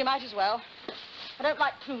Prue, you might as well. I don't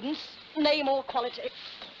like Prudence, name or quality.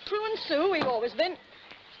 Prue and Sue, we've always been.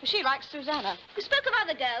 She likes Susanna. You spoke of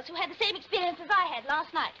other girls who had the same experience as I had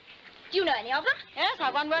last night. Do you know any of them? Yes,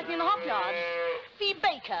 I've one working in the hop yard. Phoebe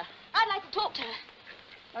Baker. I'd like to talk to her.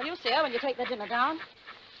 Well, you'll see her when you take the dinner down.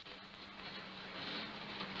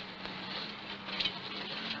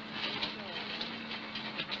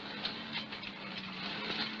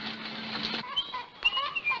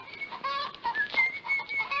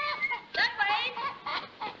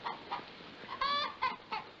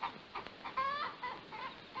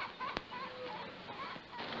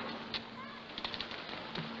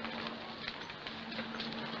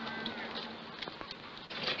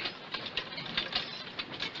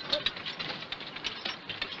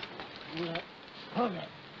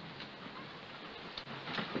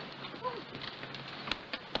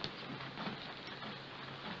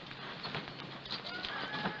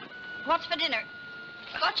 What's for dinner?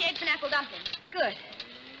 Scotch eggs and apple dumplings. Good.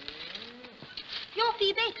 You're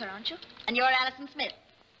Phoebe Baker, aren't you? And you're Alison Smith.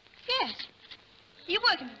 Yes. Are you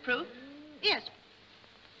working for Prue? Yes.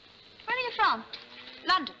 Where are you from?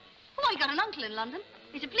 London. Oh, you got an uncle in London.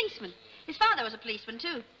 He's a policeman. His father was a policeman,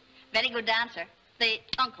 too. Very good dancer. The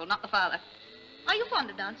uncle, not the father. Are you fond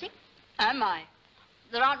of dancing? Am I?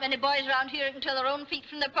 There aren't many boys around here who can tell their own feet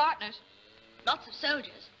from their partners. Lots of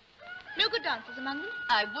soldiers. No good dancers among them?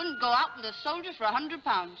 I wouldn't go out with a soldier for £100.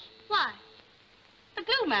 Why? The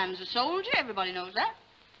glue man's a soldier. Everybody knows that.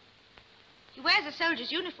 He wears a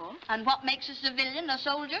soldier's uniform. And what makes a civilian a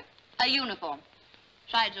soldier? A uniform.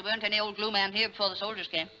 Besides, there weren't any old glue man here before the soldiers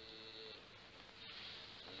came.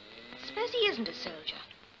 Suppose he isn't a soldier.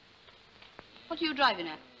 What are you driving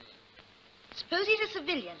at? Suppose he's a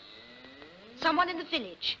civilian. Someone in the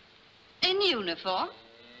village. In uniform?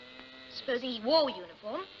 Suppose he wore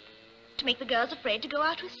uniform to make the girls afraid to go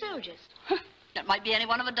out with soldiers. That might be any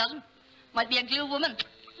one of a dozen. Might be a glue woman.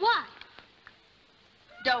 Why?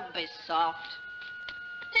 Don't be soft.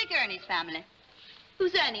 Take Ernie's family.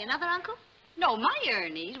 Who's Ernie, another uncle? No, my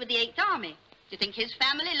Ernie's with the 8th Army. Do you think his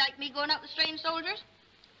family like me going out with strange soldiers?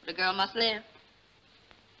 The girl must live.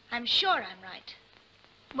 I'm sure I'm right.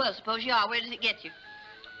 Well, suppose you are. Where does it get you?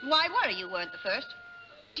 Why worry you weren't the first?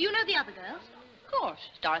 Do you know the other girls? Of course.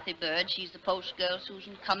 Dorothy Bird, she's the post girl.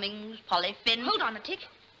 Susan Cummings, Polly Finn. Hold on a tick.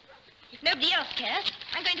 If nobody else cares,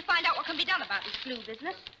 I'm going to find out what can be done about this glue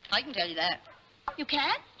business. I can tell you that. You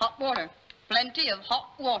can? Hot water. Plenty of hot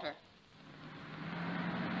water.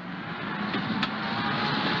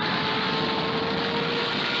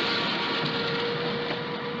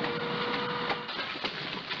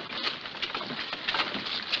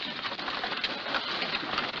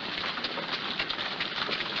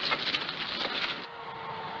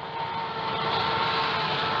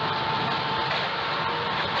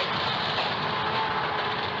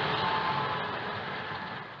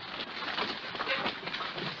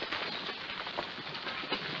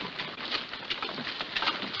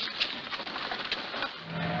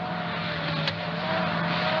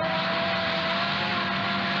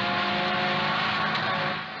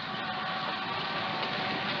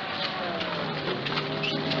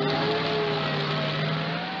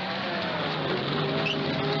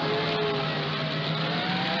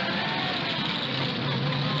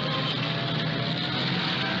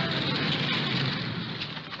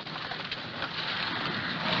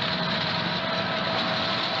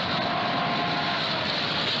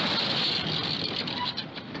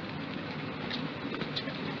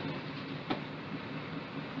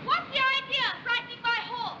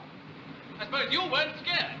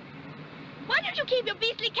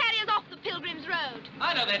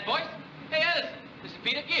 I know that voice. Hey, Alison, this is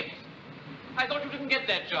Peter Gibbs. I thought you didn't get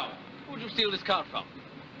that job. Who'd you steal this cart from?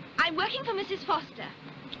 I'm working for Mrs. Foster.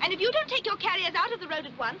 And if you don't take your carriers out of the road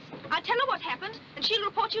at once, I'll tell her what happened, and she'll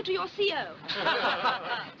report you to your CO.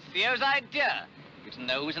 CO's idea. You didn't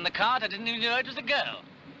know who was in the cart. I didn't even know it was a girl.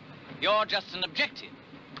 You're just an objective.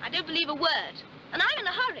 I don't believe a word. And I'm in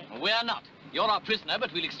a hurry. We're not. You're our prisoner,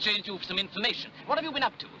 but we'll exchange you for some information. What have you been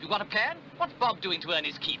up to? Have you got a plan? What's Bob doing to earn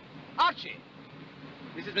his keep? Archie!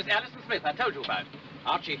 This is Miss Alison Smith I told you about.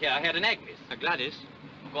 Archie here had an Agnes. A Gladys?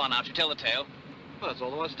 Go on, Archie, tell the tale. Well, that's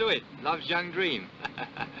all there was to it. Love's young dream.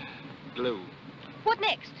 Glue. What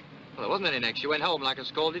next? Well, there wasn't any next. She went home like a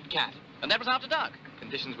scalded cat. And that was after dark?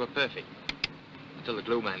 Conditions were perfect. Until the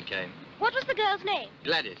glue man came. What was the girl's name?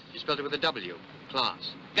 Gladys. She spelled it with a W.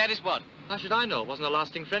 Class. Gladys what? How should I know? It wasn't a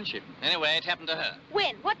lasting friendship. Anyway, it happened to her.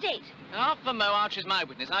 When? What date? Off the Mo, Archie's my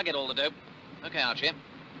witness. I'll get all the dope. Okay, Archie.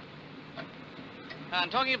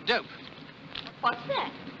 And talking of dope. What's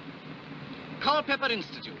that? Colpeper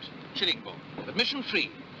Institute. Shilling book. Admission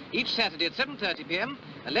free. Each Saturday at 7:30 p.m.,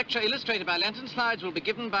 a lecture illustrated by lantern slides will be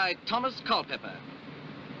given by Thomas Colpeper,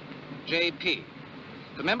 J.P.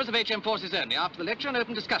 For members of HM forces only, after the lecture, an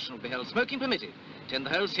open discussion will be held, smoking permitted. Attend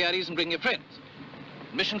the whole series and bring your friends.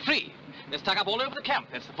 Admission free. They're stuck up all over the camp.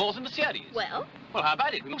 That's the force in the series. Well? Well, how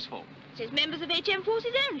about it? We're useful. It says members of HM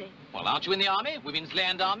forces only. Well, aren't you in the army? Women's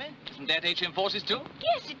Land Army? Isn't that HM forces too?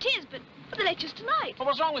 Yes, it is, but the lecture's tonight. Well,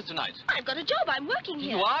 what's wrong with tonight? I've got a job. I'm working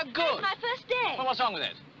here. You are? Good. It's my first day. Well, what's wrong with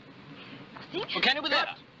that? Nothing. Well, can you with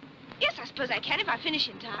that? Yes, I suppose I can if I finish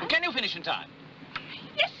in time. Well, can you finish in time?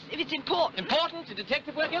 Yes, if it's important. Important? The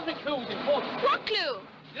detective work isn't clues important. What clue?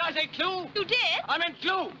 Did I say clue? You did? I meant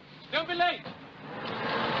clue. Don't be late.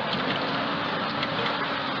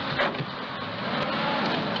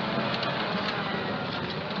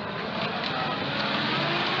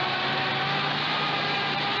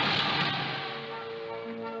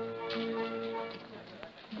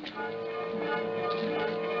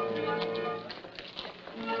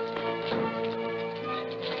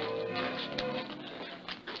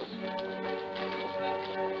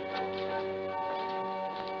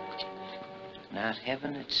 Not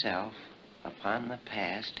heaven itself upon the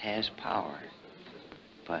past has power,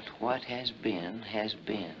 but what has been,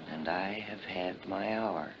 and I have had my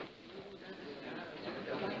hour.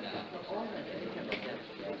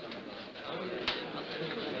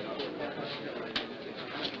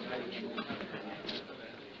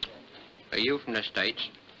 Are you from the States?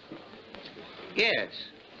 Yes.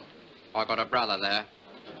 I got a brother there.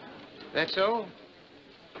 That's so?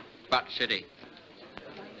 Butt City.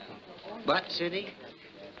 Butt City?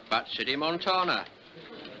 Butt City, Montana.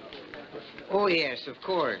 Oh, yes, of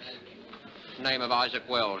course. Name of Isaac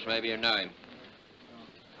Wells. Maybe you know him.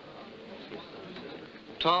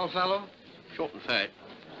 Tall fellow? Short and fat.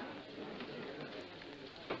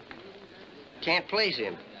 Can't place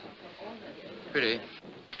him. Pretty.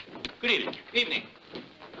 Good evening. Evening.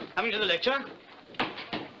 Coming to the lecture?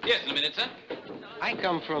 Yes, in a minute, sir. I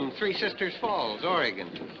come from Three Sisters Falls, Oregon.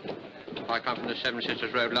 I come from the Seven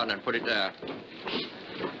Sisters Road, London. Put it there.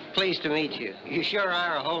 Pleased to meet you. You sure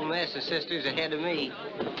are a whole mess of sisters ahead of me.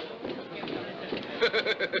 Good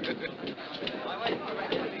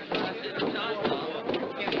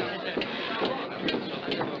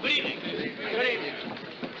evening. Good evening.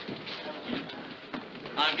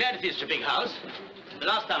 I'm glad to see such a big house. The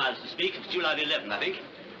last time I was to speak, it was July the 11th, I think.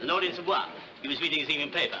 An audience of one. He was reading his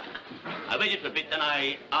evening paper. I waited for a bit, then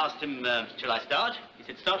I asked him, shall I start? He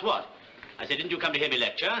said, start what? I said, didn't you come to hear me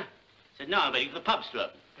lecture? He said, no, I'm waiting for the pubs to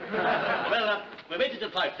open. Well, we waited till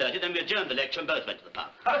 5:30, then we adjourned the lecture and both went to the pub.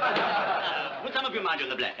 Would some of you mind doing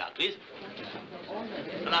the blackout, please?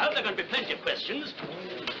 And I hope there are going to be plenty of questions.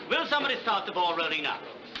 Will somebody start the ball rolling now?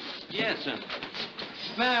 Yes, sir.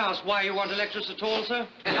 May I ask why you want to lecture us at all, sir?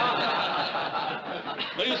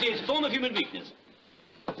 Well, you see, it's a form of human weakness.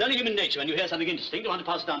 It's only human nature when you hear something interesting to want to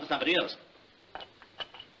pass it on to somebody else.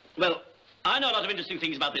 Well, I know a lot of interesting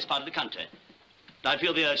things about this part of the country. I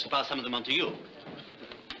feel the urge to pass some of them on to you.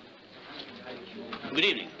 Good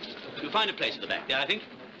evening. You'll find a place at the back there, I think.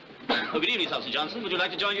 Oh, good evening, Sergeant Johnson. Would you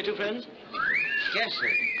like to join your two friends? Yes, sir.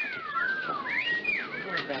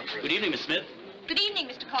 Good evening, Miss Smith. Good evening,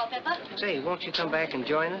 Mr. Colpeper. Say, won't you come back and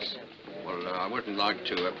join us? Well, I wouldn't like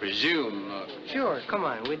to presume. Sure, come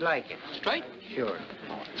on, we'd like it. Straight? Sure.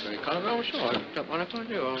 Very colorful, sure. I don't want to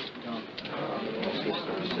do.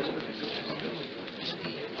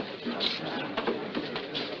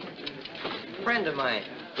 Friend of mine.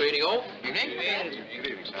 Good evening, all. Evening. Good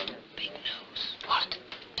evening, sir. Big nose. What?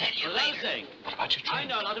 Tell you Well, I was saying, What about your I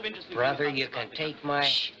know a lot of interesting Brother, things you about can this take my...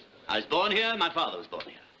 country. I was born here, my father was born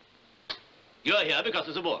here. You're here because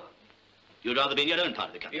there's a war. You'd rather be in your own part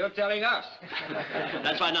of the country. You're telling us.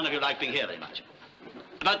 That's why none of you like being here very much.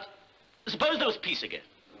 But suppose there was peace again.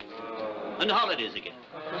 And holidays again.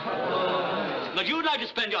 But you'd like to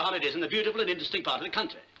spend your holidays in the beautiful and interesting part of the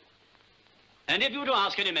country. And if you were to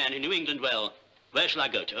ask any man in New England, well, where shall I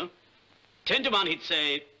go to? 10 to 1, he'd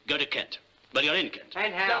say, go to Kent. Well, you're in Kent.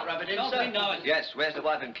 And how? Yes, where's the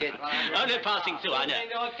wife and kid? Only passing through, I know.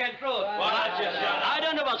 Well, I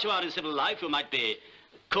don't know what you are in civil life. You might be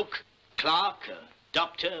cook, clerk,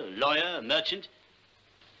 doctor, lawyer, merchant.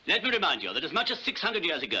 Let me remind you that as much as 600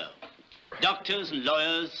 years ago, doctors and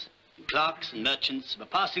lawyers, and clerks and merchants were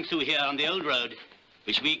passing through here on the old road,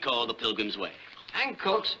 which we call the Pilgrim's Way. And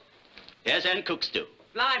cooks. Yes, and cooks too.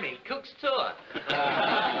 Blimey, cooks tour.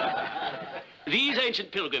 These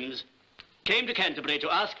ancient pilgrims came to Canterbury to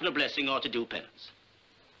ask for a blessing or to do penance.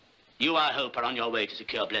 You, I hope, are on your way to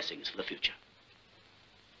secure blessings for the future.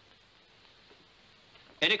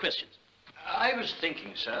 Any questions? I was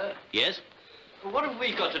thinking, sir. Yes? What have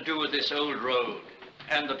we got to do with this old road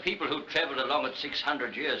and the people who traveled along it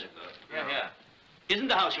 600 years ago? Yeah. Isn't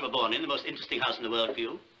the house you were born in the most interesting house in the world for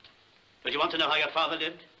you? But you want to know how your father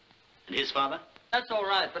lived? And his father? That's all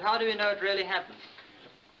right, but how do we know it really happened?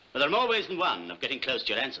 Well, there are more ways than one of getting close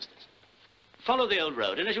to your ancestors. Follow the old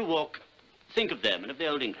road, and as you walk, think of them and of the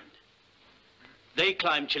old England. They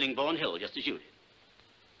climbed Chillingbourne Hill just as you did.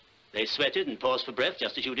 They sweated and paused for breath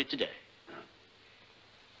just as you did today.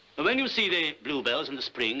 But when you see the bluebells in the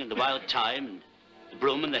spring and the wild thyme and the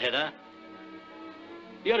broom and the heather,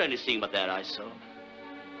 you're only seeing what their eyes saw.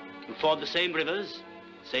 You ford the same rivers,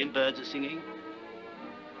 same birds are singing.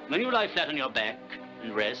 When you lie flat on your back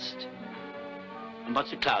and rest and watch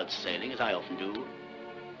the clouds sailing, as I often do,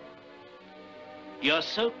 you're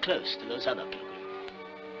so close to those other pilgrims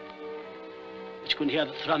that you can hear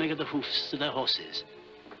the thrumming of the hoofs of their horses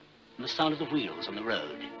and the sound of the wheels on the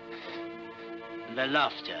road and their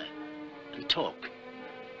laughter and talk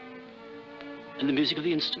and the music of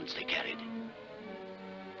the instruments they carried.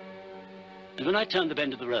 And when I turned the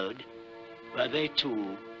bend of the road, where they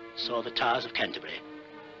too saw the towers of Canterbury,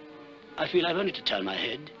 I feel I've only to turn my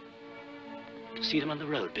head to see them on the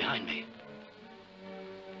road behind me.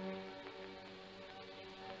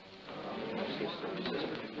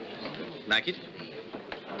 Like it?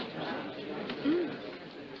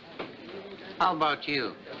 How about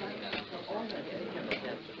you?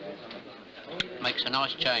 Makes a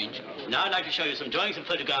nice change. Now I'd like to show you some drawings and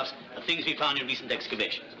photographs of things we found in recent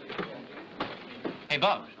excavations. Hey,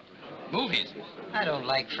 Bob, movies. I don't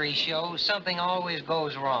like free shows. Something always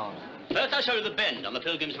goes wrong. First, I'll show you the bend on the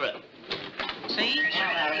Pilgrim's Road. See?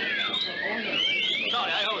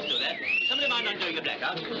 Sorry, I always do that. Somebody mind undoing the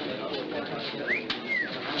blackout?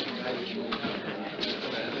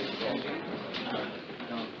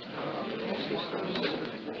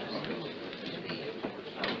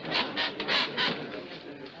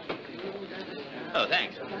 Oh,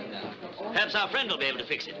 thanks. Perhaps our friend will be able to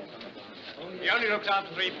fix it. He only looks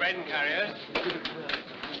after 3 bread carriers.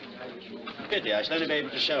 Pity, I shall only be able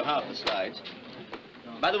to show half the slides.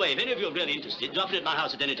 By the way, if any of you are really interested, drop in at my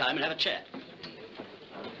house at any time and have a chat.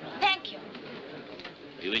 Thank you.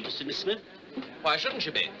 Are you interested, Miss Smith? Why shouldn't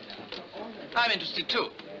you be? I'm interested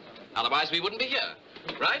too. Otherwise we wouldn't be here,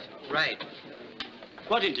 right? Right.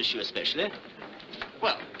 What interests you especially?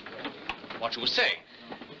 Well, what you were saying.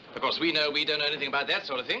 Of course, we know we don't know anything about that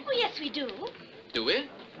sort of thing. Oh, yes, we do. Do we?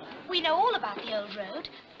 We know all about the old road.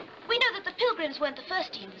 We know that the Pilgrims weren't the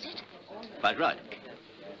first to use it. Quite right.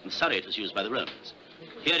 In Surrey, it was used by the Romans.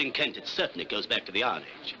 Here in Kent, it certainly goes back to the Iron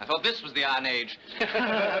Age. I thought this was the Iron Age.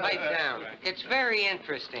 Pipe down. It's very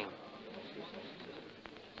interesting.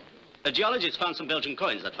 A geologist found some Belgian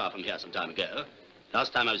coins not far from here some time ago.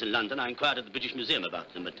 Last time I was in London, I inquired at the British Museum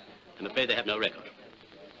about them, but I'm afraid they have no record.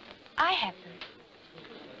 I have them.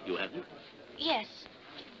 You have them? Yes.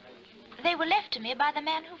 They were left to me by the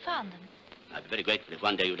man who found them. I'd be very grateful if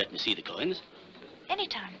one day you'd let me see the coins.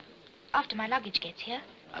 Anytime. After my luggage gets here.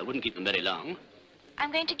 I wouldn't keep them very long.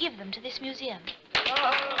 I'm going to give them to this museum.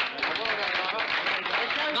 Not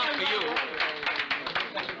for you.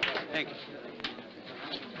 Thank you.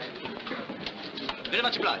 Very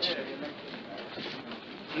much obliged.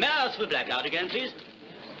 May I ask for the blackout again, please?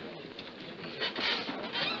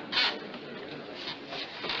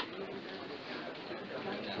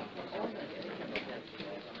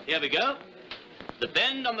 Here we go. The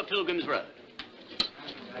bend on the Pilgrim's Road.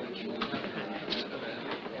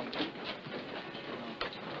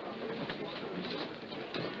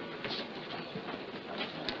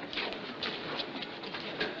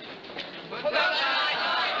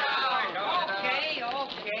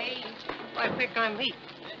 Okay. I think I'm late.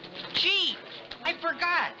 Gee, I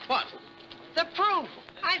forgot. What? The proof.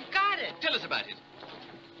 I've got it. Tell us about it.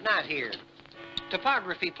 Not here.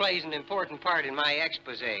 Topography plays an important part in my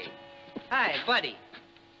expose. Hi, buddy.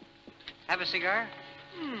 Have a cigar?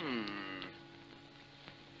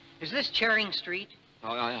 Is this Charing Street?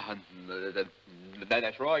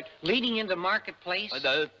 That's right. Leading into Marketplace?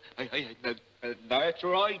 That's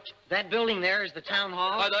right. That building there is the town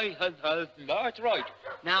hall? That's right.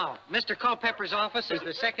 Now, Mr. Colpeper's office is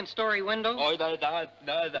the second-story window?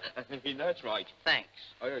 That's right. Thanks.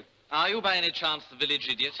 Are you by any chance the village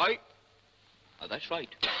idiot? That's right.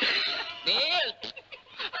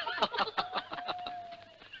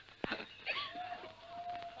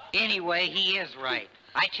 Anyway, he is right.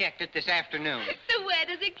 I checked it this afternoon. So where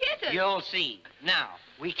does it get us? You'll see. Now,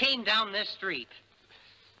 we came down this street.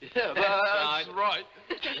 Yeah, that's right.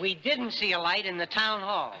 We didn't see a light in the town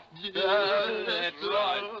hall. That's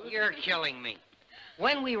right. You're killing me.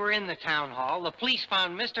 When we were in the town hall, the police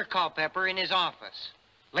found Mr. Colpeper in his office.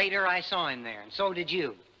 Later, I saw him there, and so did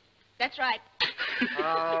you. That's right.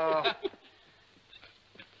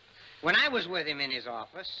 When I was with him in his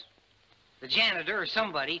office, the janitor or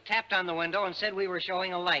somebody tapped on the window and said we were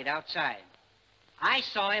showing a light outside. I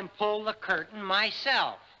saw him pull the curtain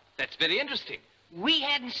myself. That's very interesting. We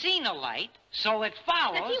hadn't seen a light, so it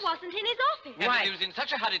follows... That he wasn't in his office. And Right. he was in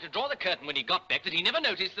such a hurry to draw the curtain when he got back that he never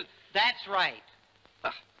noticed that... That's right.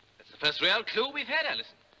 That's the first real clue we've had, Alison.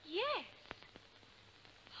 Yes.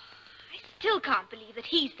 I still can't believe that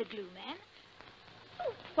he's the glue man.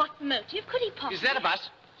 Oh, what motive could he possibly... Is that a bus?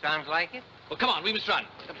 Sounds like it. Well, come on, we must run.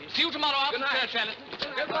 See you tomorrow after Good night. church, Alison.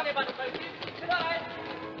 Good night.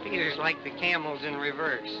 Peter's like the camels in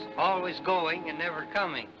reverse. Always going and never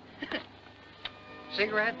coming.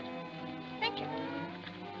 Cigarette? Thank you.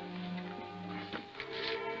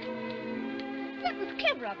 That was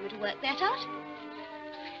clever of you to work that out.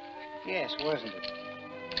 Yes, wasn't it?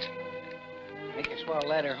 Make a swell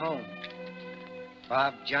letter home.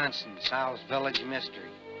 Bob Johnson, Sal's Village Mystery.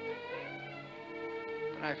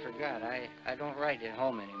 But I forgot. I don't write at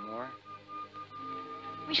home anymore.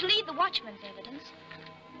 We shall leave the watchman's evidence.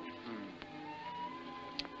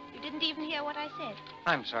 You didn't even hear what I said.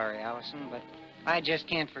 I'm sorry, Allison, but I just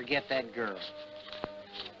can't forget that girl.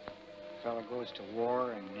 Fellow goes to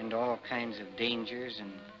war and into all kinds of dangers,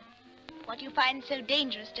 and What do you find so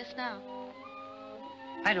dangerous just now?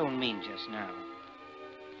 I don't mean just now.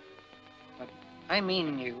 But I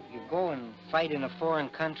mean you go and fight in a foreign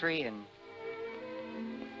country, and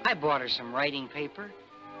I bought her some writing paper.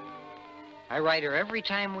 I write her every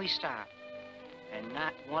time we stop, and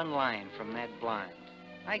not one line from that blonde.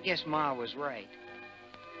 I guess Ma was right.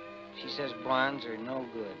 She says blondes are no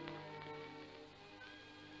good.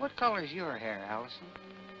 What color's your hair, Allison?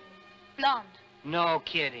 Blonde. No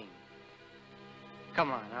kidding. Come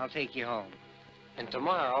on, I'll take you home. And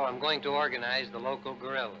tomorrow I'm going to organize the local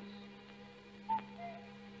guerrillas.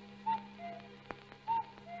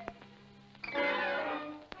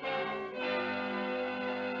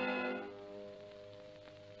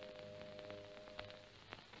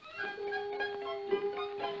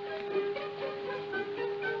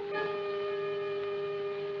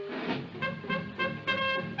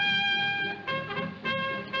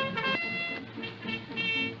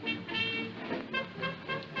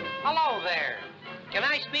 Hello there. Can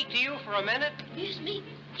I speak to you for a minute? Yes, me.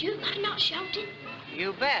 You've got him out shouting.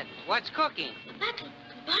 You bet. What's cooking? A battle.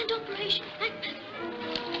 Combined operation.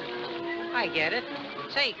 Backpedal. I get it.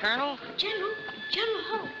 Say, Colonel. General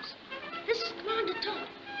Holmes. This is Commander Tom,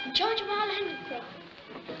 in charge of our landing thing.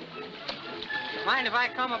 Mind if I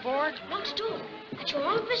come aboard? Next door. At your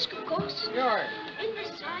own risk, of course. Sure. In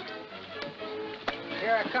this side.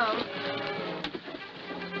 Here I come.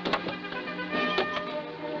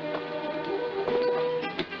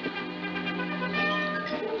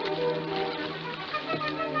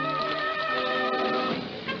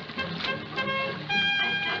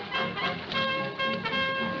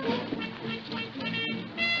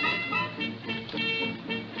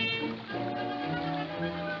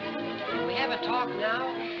 Can we have a talk now?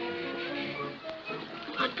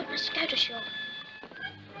 I'll put my scout ashore.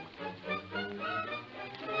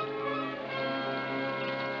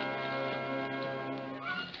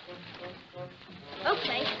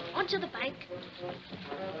 Okay, onto the bank.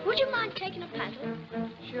 Would you mind taking a paddle?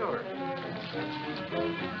 Sure.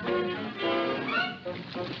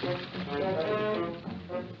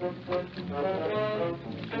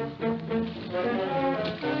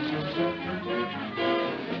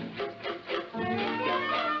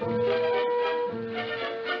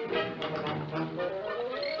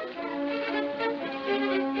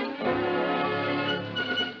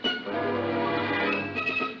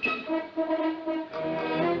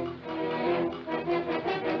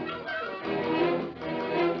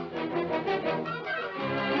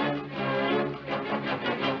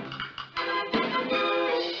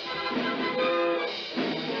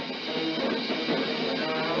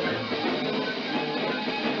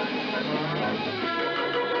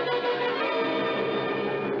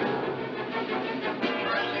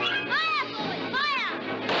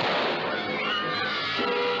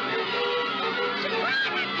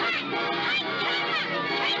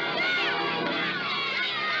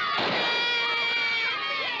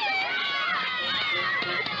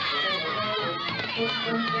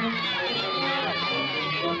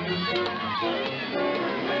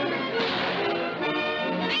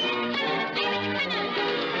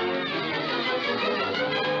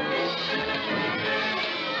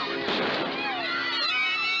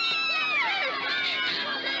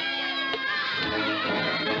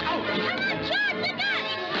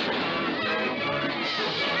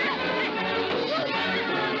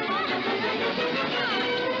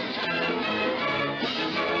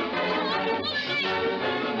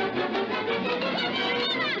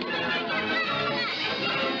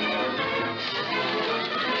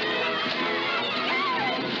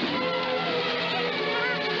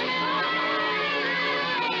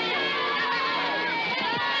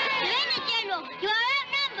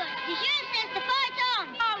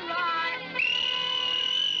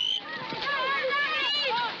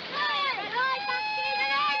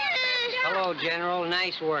 Hello, General.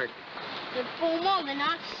 Nice work. You'd fool more than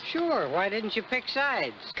us. Sure. Why didn't you pick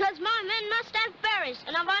sides? Because my men must have berries,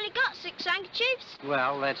 and I've only got 6 handkerchiefs.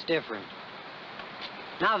 Well, that's different.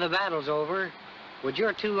 Now the battle's over. Would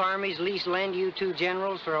your 2 armies lease lend you 2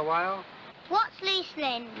 generals for a while? What's lease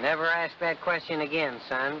lend? Never ask that question again,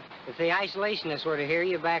 son. If the isolationists were to hear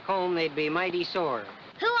you back home, they'd be mighty sore.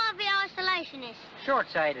 Who are the isolationists?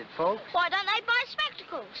 Short-sighted folks. Why don't they buy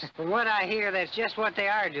spectacles? From what I hear, that's just what they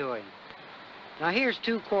are doing. Now, here's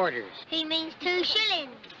 2 quarters. He means 2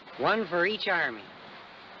 shillings. 1 for each army.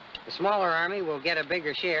 The smaller army will get a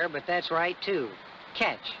bigger share, but that's right, too.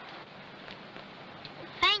 Catch.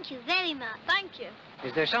 Thank you very much. Thank you.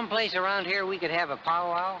 Is there some place around here we could have a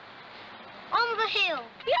powwow? On the hill.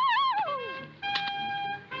 Yoo-hoo!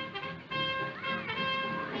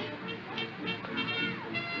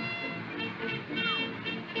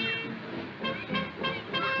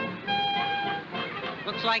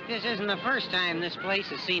 Looks like this isn't the first time this place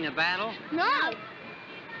has seen a battle. No.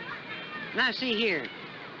 Now, see here.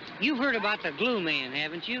 You've heard about the glue man,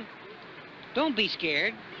 haven't you? Don't be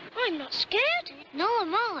scared. I'm not scared. No,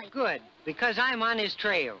 am I. Good, because I'm on his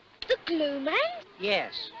trail. The glue man?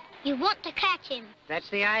 Yes. You want to catch him? That's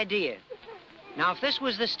the idea. Now, if this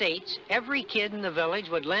was the States, every kid in the village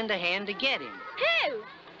would lend a hand to get him. Who?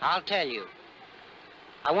 I'll tell you.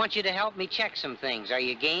 I want you to help me check some things. Are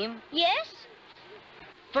you game? Yes.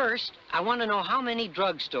 First, I want to know how many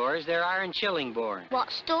drugstores there are in Chillingborn.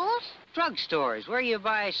 What stores? Drugstores, where you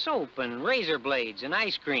buy soap and razor blades and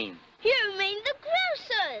ice cream. You mean the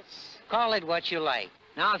grocers? Call it what you like.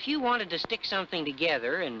 Now, if you wanted to stick something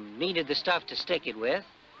together and needed the stuff to stick it with,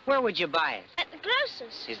 where would you buy it? At the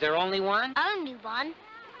grocer's. Is there only one? Only one.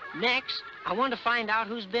 Next, I want to find out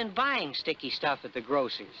who's been buying sticky stuff at the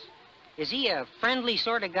grocer's. Is he a friendly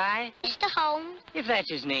sort of guy? Mr. Holmes. If that's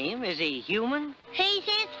his name, is he human? He's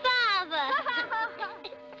his father.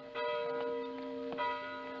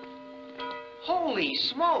 Holy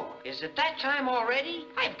smoke! Is it that time already?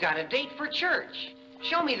 I've got a date for church.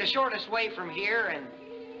 Show me the shortest way from here, and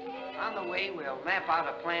on the way, we'll map out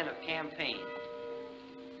a plan of campaign.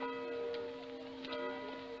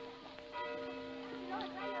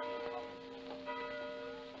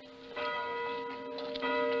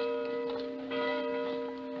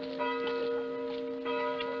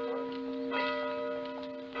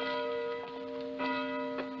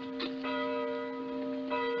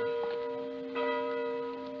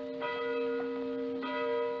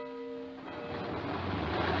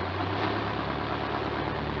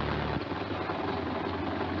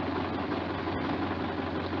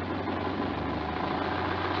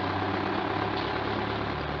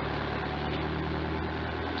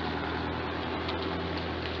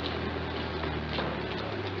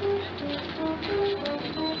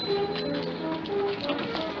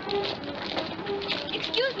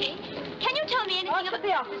 Excuse me, can you tell me anything about...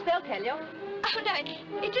 the office, they'll tell you. Oh, no,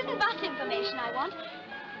 it isn't bus information I want.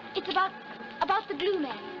 It's about the glue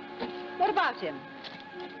man. What about him?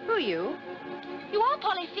 Who are you? You are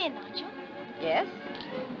Polly Finn, aren't you? Yes.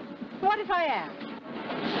 What if I am?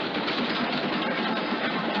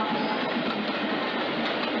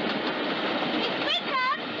 It's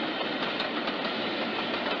Swinton!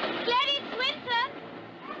 Gladys Swinton!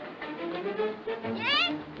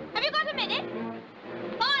 Yes? Have you got a minute?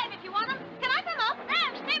 5 if you want them. Can I come up? No,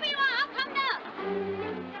 stay where you are. I'll come down.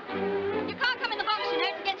 You can't come in the box, you know.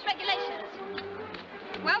 It's against regulations.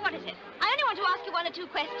 Well, what is it? I only want to ask you 1 or 2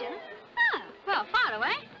 questions. Oh, well, fire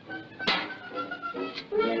away.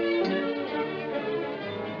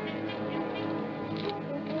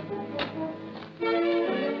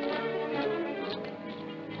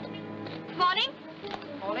 Morning.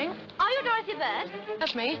 Morning. Are you Dorothy Bird?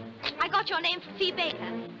 That's me. I got your name from Fee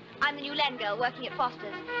Baker. I'm the new land girl working at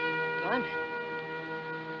Foster's. Blimey.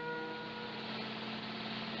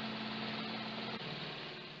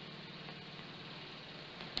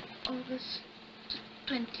 August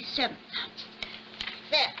 27th.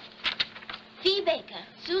 There. Fee Baker,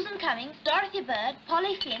 Susan Cummings, Dorothy Bird,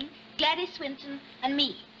 Polly Flynn, Gladys Swinton, and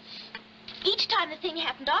me. Each time the thing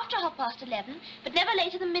happened after 11:30, but never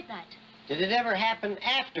later than midnight. Did it ever happen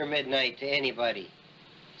after midnight to anybody?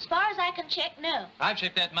 As far as I can check, no. I've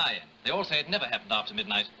checked that my end. They all say it never happened after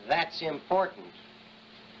midnight. That's important.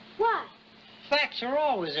 Why? Facts are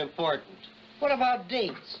always important. What about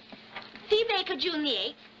dates? Fee Baker, June the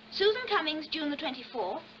 8th. Susan Cummings, June the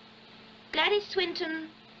 24th. Gladys Swinton,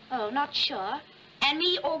 oh, not sure. And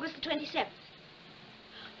me, August the 27th.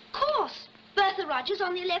 Of course. Bertha Rogers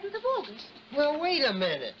on the 11th of August. Well, wait a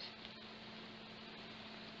minute.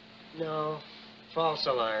 No, false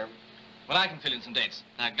alarm. Well, I can fill in some dates.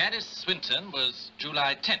 Now, Gladys Swinton was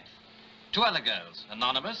July 10th. Two other girls,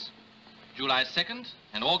 anonymous, July 2nd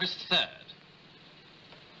and August 3rd.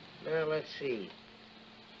 Well, let's see.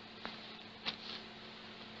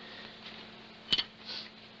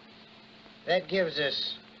 That gives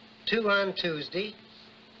us 2 on Tuesday,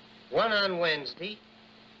 1 on Wednesday,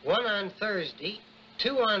 1 on Thursday,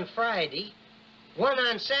 2 on Friday, 1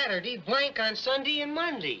 on Saturday, blank on Sunday and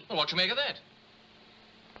Monday. Well, what you make of that?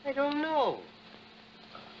 I don't know.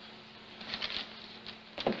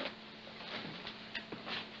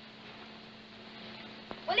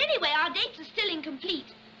 Well, anyway, our dates are still incomplete.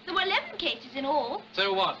 There were 11 cases in all.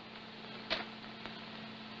 So what?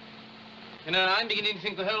 You know, I'm beginning to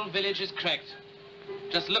think the whole village is cracked.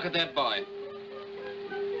 Just look at that boy.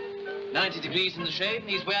 90 degrees in the shade, and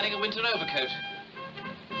he's wearing a winter overcoat.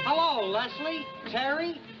 Hello, Leslie,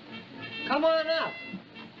 Terry. Come on up.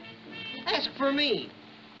 Ask for me.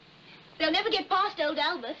 They'll never get past old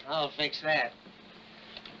Albert. I'll fix that.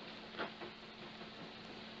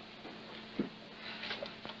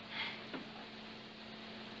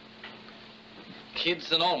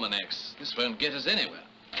 Kids and almanacs. This won't get us anywhere.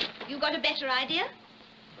 You got a better idea?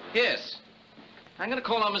 Yes. I'm going to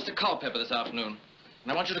call on Mr. Colpeper this afternoon,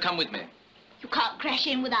 and I want you to come with me. You can't crash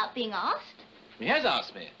in without being asked. He has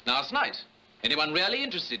asked me, last night. Anyone really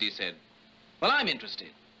interested, he said. Well, I'm interested.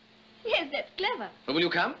 Yes, that's clever. But will you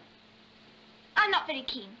come? I'm not very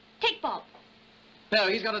keen. Take Bob. No,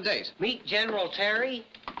 he's got a date. Meet General Terry.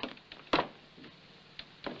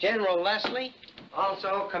 General Leslie.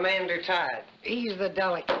 Also, Commander Todd. He's the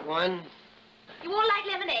delicate one. You all like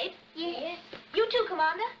lemonade? Yes. You too,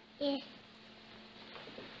 Commander? Yes.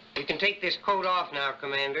 You can take this coat off now,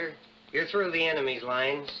 Commander. You're through the enemy's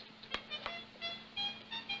lines.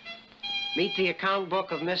 Meet the account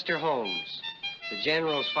book of Mr. Holmes, the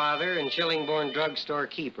General's father and Chillingbourne drugstore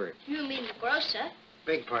keeper. You mean the grocer?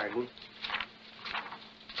 Beg pardon.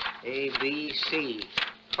 A, B, C.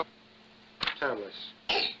 Thomas.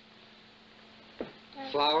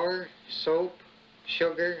 Flour, soap,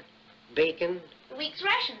 sugar, bacon. The week's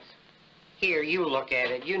rations. Here, you look at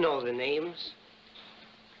it. You know the names.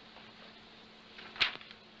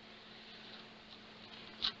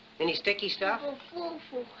 Any sticky stuff?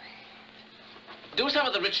 Do some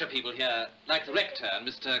of the richer people here, like the rector and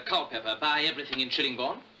Mr. Colpeper, buy everything in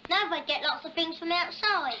Chillingbourne? No, but get lots of things from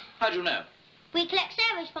outside. How do you know? We collect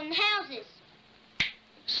salvage from the houses.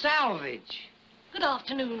 Salvage? Good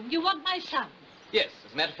afternoon. You want my son? Yes,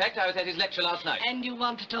 as a matter of fact, I was at his lecture last night. And you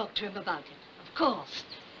want to talk to him about it? Of course.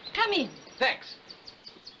 Come in. Thanks.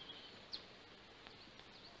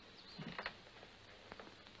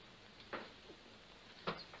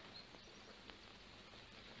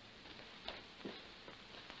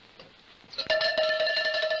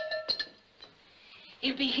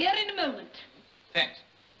 He'll be here in a moment. Thanks.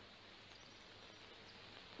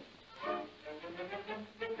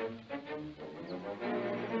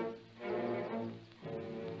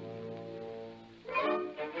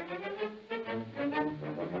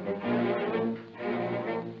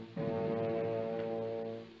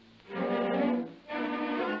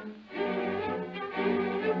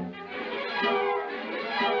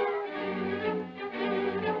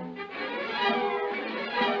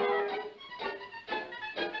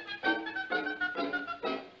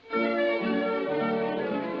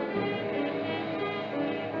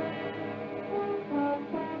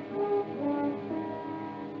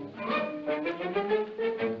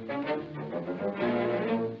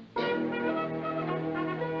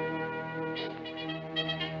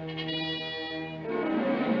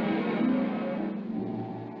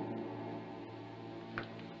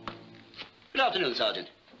 Good afternoon, Sergeant.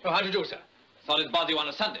 Oh, how do you do, sir? Thought it'd bother you on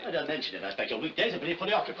a Sunday. I don't mention it. I expect your weekdays are pretty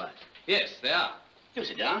fully occupied. Yes, they are. Do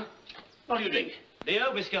sit down. What do you drink? Beer,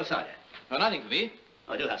 whiskey, or cider? Oh, nothing for me.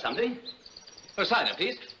 I do have something. Oh, cider,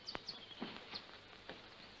 please.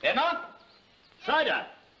 Emma? Cider.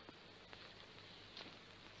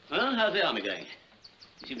 Well, how's the army going?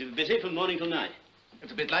 You seem to be busy from morning till night.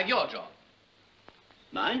 It's a bit like your job.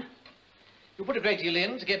 Mine? You put a great deal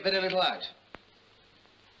in to get very little out.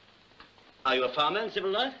 Are you a farmer in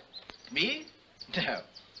civil life? Me? No.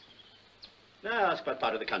 May I ask what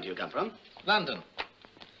part of the country you come from? London.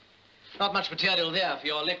 Not much material there for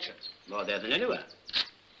your lectures. More there than anywhere.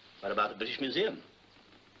 What about the British Museum?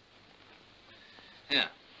 Yeah.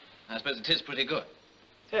 I suppose it is pretty good.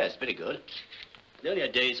 Yes, pretty good. Nearly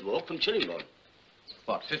a day's walk from Chillingbourne.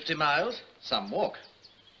 What, 50 miles? Some walk.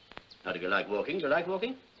 How do you like walking? Do you like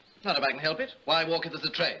walking? Not if I can help it. Why walk if there's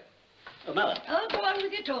a train? Oh, Mother. Oh, go on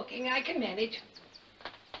with your talking. I can manage.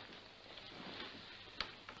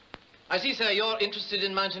 I see, sir, you're interested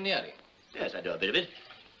in mountaineering. Yes, I do a bit of it.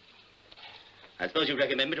 I suppose you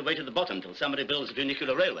recommend me to wait at the bottom till somebody builds a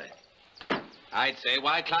funicular railway. I'd say,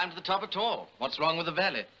 why climb to the top at all? What's wrong with the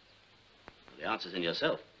valley? The answer's in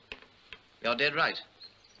yourself. You're dead right.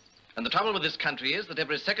 And the trouble with this country is that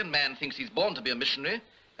every second man thinks he's born to be a missionary,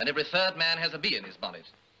 and every third man has a bee in his bonnet.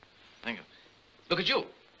 Thank you. Look at you.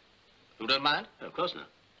 You don't mind? Oh, of course not.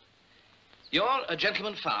 You're a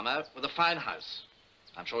gentleman farmer with a fine house.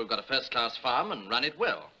 I'm sure you've got a first-class farm and run it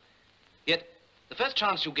well. Yet, the first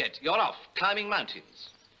chance you get, you're off climbing mountains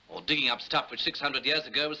or digging up stuff which 600 years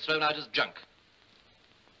ago was thrown out as junk.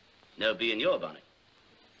 No bee in your bonnet?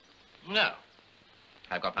 No.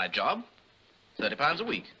 I've got my job, £30 a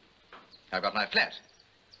week. I've got my flat.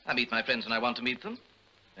 I meet my friends when I want to meet them.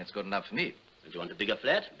 That's good enough for me. Do you want a bigger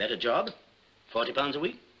flat, better job, £40 a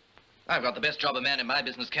week? I've got the best job a man in my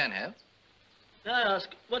business can have. May I ask,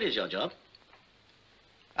 what is your job?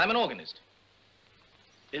 I'm an organist.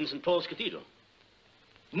 In St. Paul's Cathedral?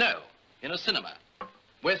 No, in a cinema.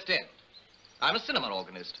 West End. I'm a cinema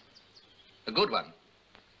organist. A good one.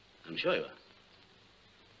 I'm sure you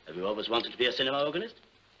are. Have you always wanted to be a cinema organist?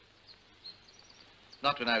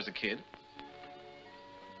 Not when I was a kid.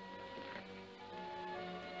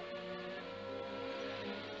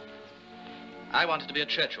 I wanted to be a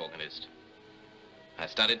church organist. I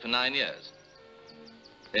studied for 9 years.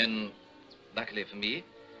 Then, luckily for me,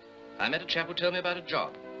 I met a chap who told me about a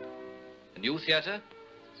job. A new theater,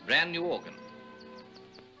 brand new organ.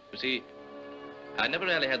 You see, I never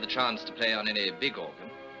really had the chance to play on any big organ,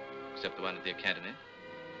 except the one at the academy.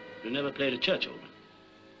 You never played a church organ?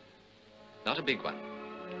 Not a big one.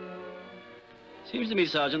 Seems to me,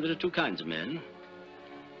 Sergeant, there are two kinds of men.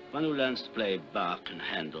 One who learns to play Bach and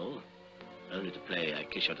Handel, only to play I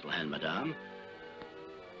Kiss Your Little Hand, Madame,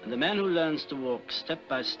 and the man who learns to walk step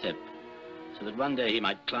by step so that one day he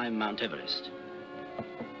might climb Mount Everest.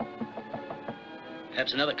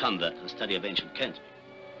 Perhaps another convert to the study of ancient Canterbury.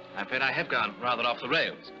 I'm afraid I have gone rather off the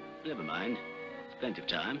rails. Never mind. There's plenty of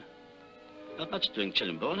time. Not much doing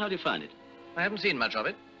Chillingbourne. How do you find it? I haven't seen much of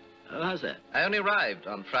it. Oh, how's that? I only arrived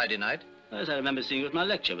on Friday night. Yes, I remember seeing you at my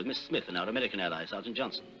lecture with Miss Smith and our American ally, Sergeant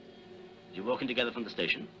Johnson. Did you walk in together from the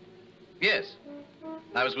station? Yes.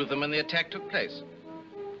 I was with them when the attack took place.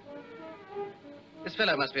 This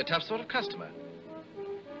fellow must be a tough sort of customer.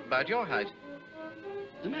 About your height.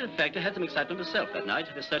 As a matter of fact, I had some excitement myself that night.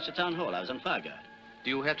 I searched the town hall. I was on fire guard.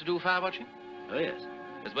 Do you have to do fire watching? Oh, yes.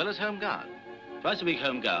 As well as home guard? Twice a week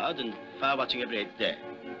home guard and fire watching every 8th day.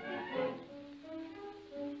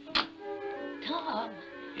 Tom,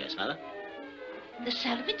 Yes, Mother? the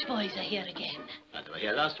salvage boys are here again. They were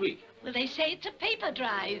here last week. Well, they say it's a paper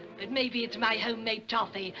drive, but maybe it's my homemade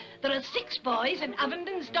toffee. There are 6 boys and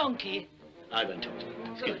Ovenden's donkey. I'll go and talk to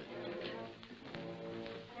them. Excuse me.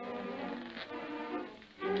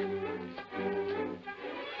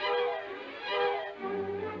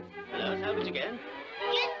 Hello, salvage again.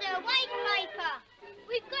 Yes, sir, white paper.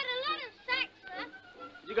 We've got a lot of sacks, sir.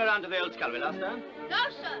 Did you go round to the old scullery last time? No,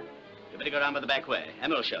 sir. You better go round by the back way.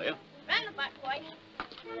 Emma will show you. Round the back way.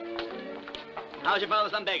 How's your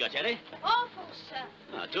father's lumbago, Cherry? Awful, sir.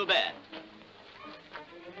 Oh, too bad.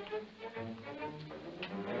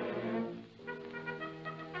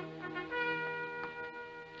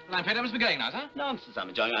 Well, I'm afraid I must be going now, sir. Nonsense, I'm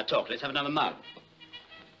enjoying our talk. Let's have another mug.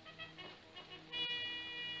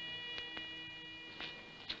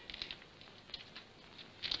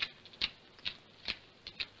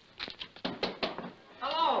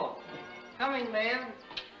 Hello. Coming, ma'am.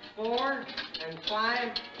 4 and 5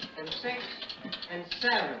 and 6 and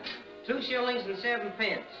 7. 2 shillings and 7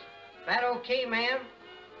 pence. That okay, ma'am?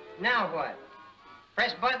 Now what?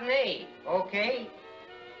 Press button A, okay?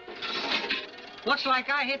 Looks like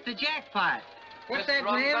I hit the jackpot. What's Press that, the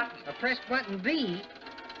wrong ma'am? button. Press button B.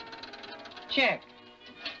 Check.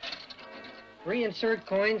 Reinsert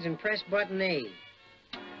coins and press button A.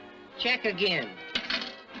 Check again.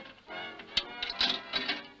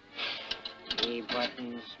 A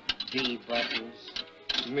buttons, buttons,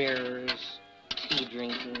 mirrors, tea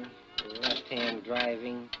drinking, left-hand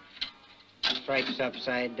driving, stripes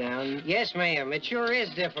upside down. Yes, ma'am, it sure is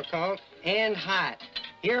difficult and hot.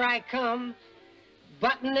 Here I come.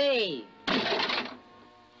 Button A.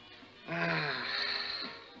 Ah,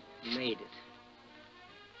 made it.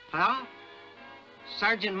 Hello?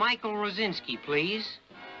 Sergeant Michael Rosinski, please.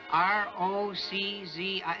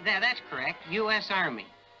 R-O-C-Z-I... That's correct. U.S. Army.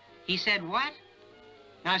 He said what?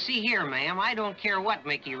 Now, see here, ma'am, I don't care what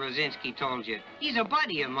Mickey Rosinski told you. He's a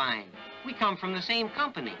buddy of mine. We come from the same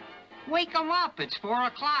company. Wake him up. It's 4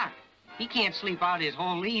 o'clock. He can't sleep out his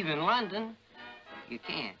whole leave in London. You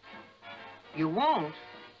can't. You won't?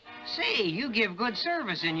 Say, you give good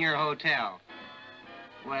service in your hotel.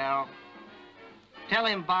 Well, tell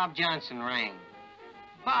him Bob Johnson rang.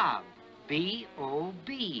 Bob.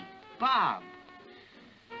 B-O-B. Bob.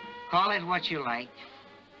 Call it what you like.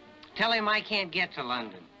 Tell him I can't get to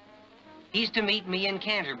London. He's to meet me in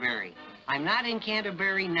Canterbury. I'm not in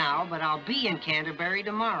Canterbury now, but I'll be in Canterbury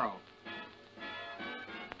tomorrow.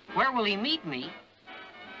 Where will he meet me?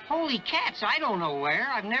 Holy cats, I don't know where.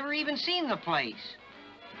 I've never even seen the place.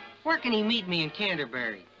 Where can he meet me in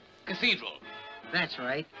Canterbury? Cathedral. That's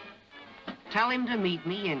right. Tell him to meet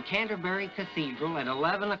me in Canterbury Cathedral at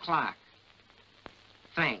 11 o'clock.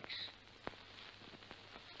 Thanks.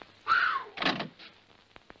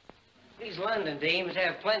 These London dames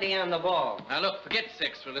have plenty on the ball. Now, look, forget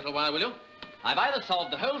sex for a little while, will you? I've either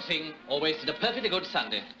solved the whole thing or wasted a perfectly good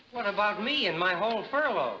Sunday. What about me and my whole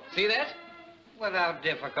furlough? See that? Without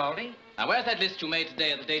difficulty. Now, where's that list you made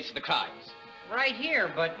today of the dates of the crimes? Right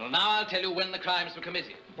here, but... Well, now I'll tell you when the crimes were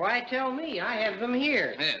committed. Why tell me? I have them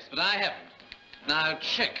here. Yes, but I haven't. Now,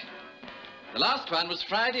 check. The last one was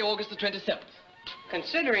Friday, August the 27th.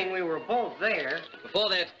 Considering we were both there... Before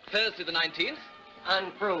that, Thursday the 19th.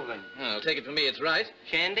 Unproven. Oh, take it from me, it's right.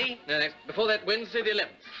 Shandy? No, next. Before that, Wednesday the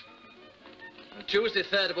 11th. Tuesday,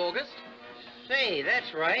 3rd of August. Say,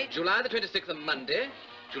 that's right. July the 26th, a Monday.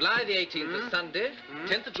 July the 18th, a Sunday.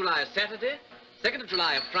 10th of July, a Saturday. 2nd of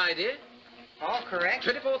July, a Friday. All correct.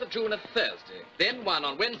 24th of June, a Thursday. Then one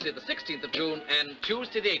on Wednesday, the 16th of June, and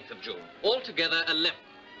Tuesday, the 8th of June. Altogether, 11.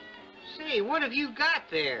 Say, what have you got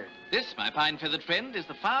there? This, my fine feathered friend, is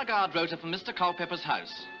the fire guard rota from Mr. Colpeper's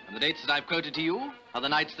house. And the dates that I've quoted to you are the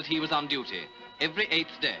nights that he was on duty. Every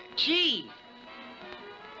 8th day. Gee!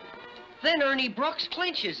 Then Ernie Brooks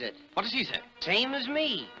clinches it. What does he say? Same as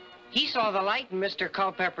me. He saw the light in Mr.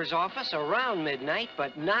 Colpeper's office around midnight,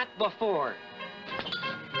 but not before.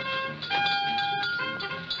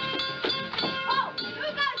 Oh, who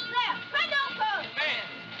goes there? Right on phone. Man.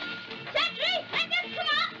 Sentry, let them come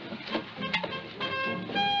up.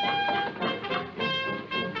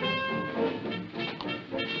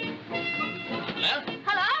 Hello?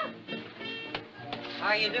 Hello?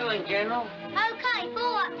 How you doing, General? Okay,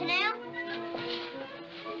 go up now.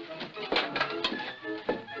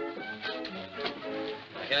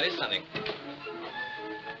 Here is something.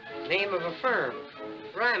 Name of a firm.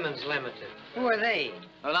 Ryman's Limited. Who are they?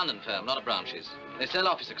 A London firm, not of branches. They sell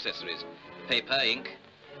office accessories. Paper, ink,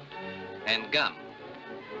 and gum.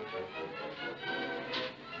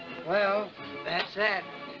 Well, that's that.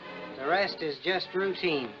 The rest is just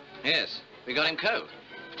routine. Yes, we got him cove.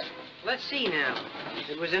 Let's see now.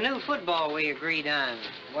 It was a new football we agreed on,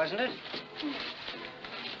 wasn't it?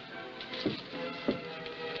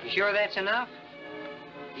 You sure that's enough?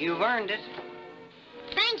 You've earned it.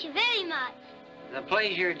 Thank you very much. The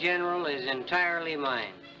pleasure, General, is entirely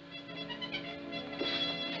mine.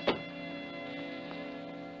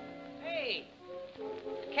 Hey,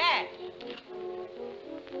 cat.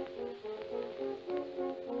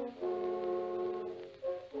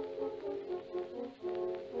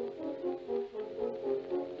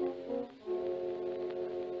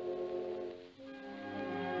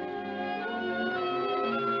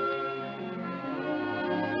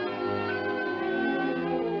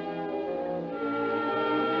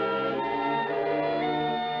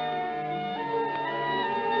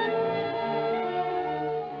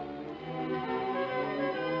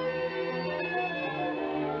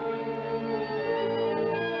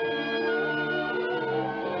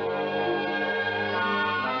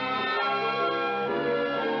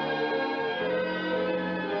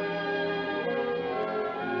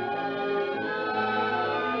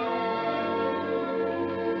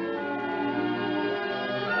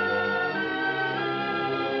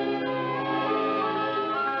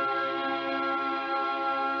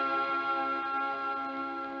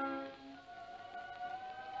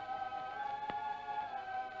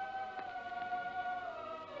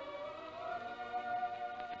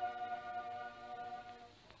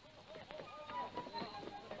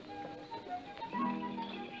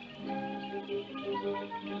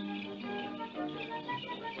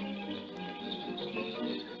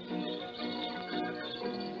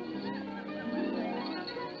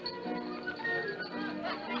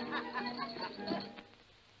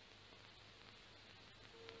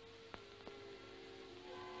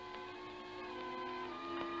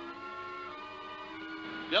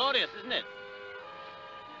 Glorious, isn't it?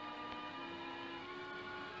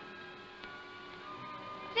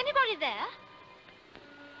 Is anybody there?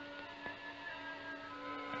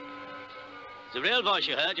 It's a real voice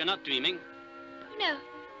you heard. You're not dreaming. No.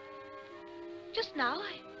 Just now,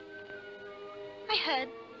 I heard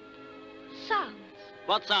sounds.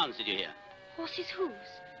 What sounds did you hear? Horses'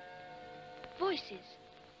 hooves. Voices.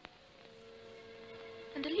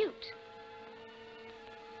 And a lute.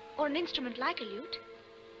 Or an instrument like a lute.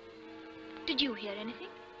 Did you hear anything?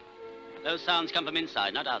 Those sounds come from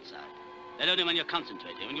inside, not outside. They're only when you're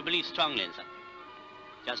concentrating, when you believe strongly in something.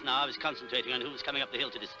 Just now I was concentrating on who was coming up the hill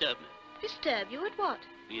to disturb me. Disturb you at what?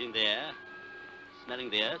 Breathing the air, smelling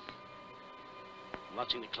the earth, and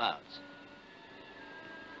watching the clouds.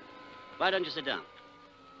 Why don't you sit down?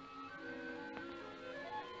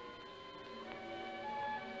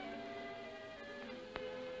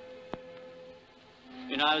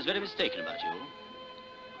 You know, I was very mistaken about you.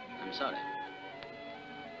 I'm sorry.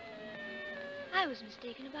 I was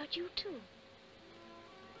mistaken about you, too.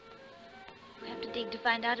 We have to dig to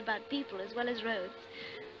find out about people as well as roads.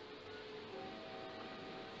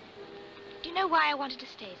 Do you know why I wanted to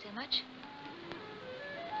stay so much?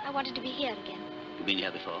 I wanted to be here again. You've been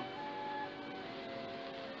here before?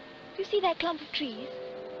 Do you see that clump of trees?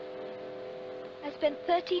 I spent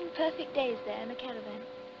 13 perfect days there in a caravan.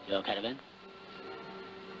 Your caravan?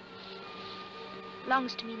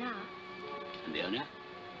 Belongs to me now. And the owner?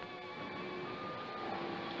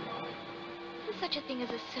 There's such a thing as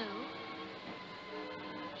a soul.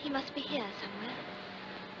 He must be here somewhere.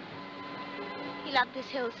 He loved this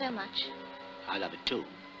hill so much. I love it too.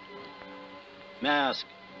 May I ask,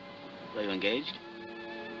 were you engaged?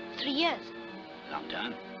 3 years. A long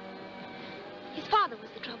time. His father was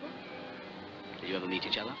the trouble. Did you ever meet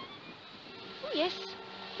each other? Oh, yes.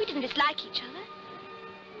 We didn't dislike each other.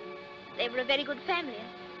 They were a very good family.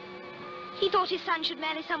 He thought his son should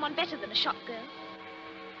marry someone better than a shop girl.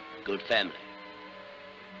 Good family.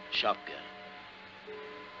 Shop girl.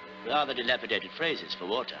 Rather dilapidated phrases for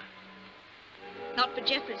water. Not for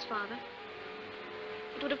Geoffrey's father.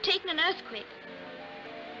 It would have taken an earthquake.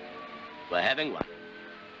 We're having one.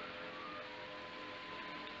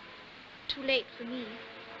 Too late for me.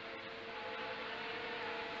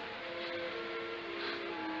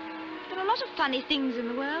 There are a lot of funny things in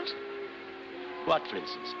the world. What, for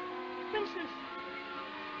instance? For instance,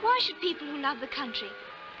 why should people who love the country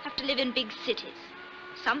have to live in big cities?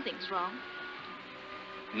 Something's wrong.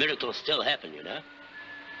 Miracles still happen, you know.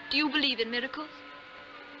 Do you believe in miracles?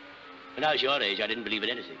 When I was your age, I didn't believe in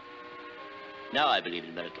anything. Now I believe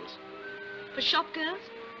in miracles. For shop girls?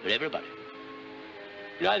 For everybody.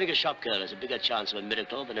 You know, I think a shop girl has a bigger chance of a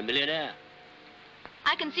miracle than a millionaire.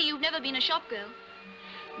 I can see you've never been a shop girl.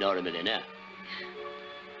 Nor a millionaire.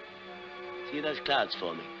 See those clouds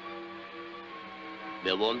forming?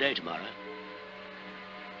 It'll be a warm day tomorrow.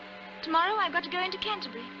 Tomorrow I've got to go into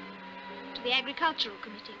Canterbury, to the Agricultural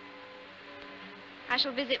Committee. I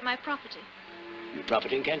shall visit my property. Your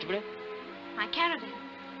property in Canterbury? My caravan.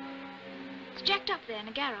 It's jacked up there in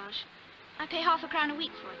a garage. I pay £half a crown a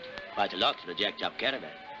week for it. Quite a lot for a jacked-up caravan.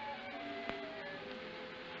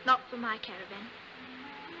 Not for my caravan.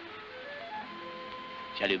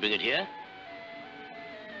 Shall you bring it here?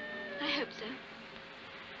 I hope so.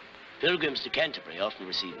 Pilgrims to Canterbury often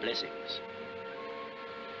receive blessings.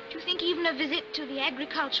 Do you think even a visit to the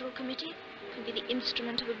Agricultural Committee can be the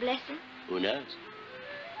instrument of a blessing? Who knows?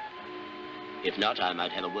 If not, I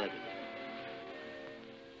might have a word with you.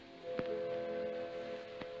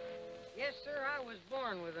 Yes, sir, I was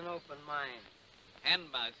born with an open mind.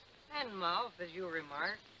 And mouth. And mouth, as you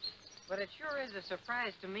remarked. But it sure is a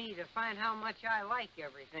surprise to me to find how much I like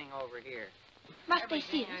everything over here. Must they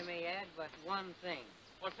see us? I may add but one thing.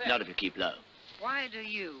 What's that? Not if you keep low. Why do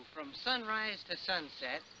you, from sunrise to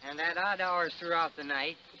sunset, and at odd hours throughout the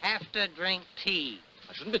night, have to drink tea?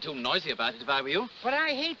 I shouldn't be too noisy about it if I were you. But I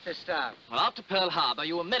hate the stuff. Well, after Pearl Harbor,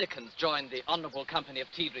 you Americans joined the Honorable Company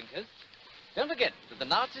of Tea Drinkers. Don't forget that the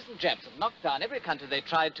Nazis and Japs have knocked down every country they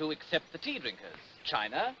tried to accept the tea drinkers.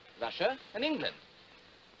 China, Russia, and England.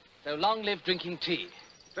 So long live drinking tea.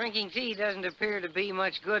 Drinking tea doesn't appear to be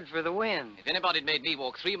much good for the wind. If anybody'd made me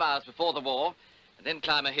walk 3 miles before the war and then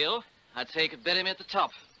climb a hill, I'd say he could bury me at the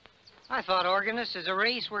top. I thought organists as a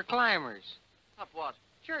race were climbers. Up what?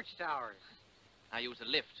 Church towers. I use a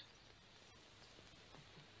lift.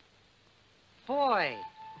 Boy,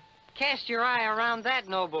 cast your eye around that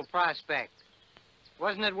noble prospect.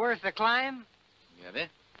 Wasn't it worth the climb? Yeah,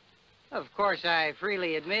 Of course, I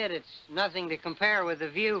freely admit it's nothing to compare with the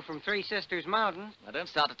view from Three Sisters Mountain. Now, don't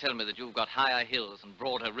start to tell me that you've got higher hills and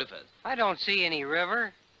broader rivers. I don't see any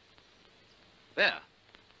river. There.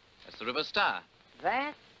 That's the River Stour.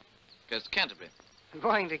 That? Goes to Canterbury.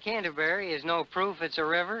 Going to Canterbury is no proof it's a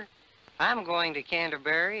river. I'm going to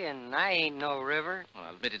Canterbury, and I ain't no river. Well,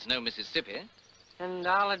 I'll admit it's no Mississippi. And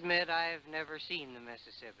I'll admit I've never seen the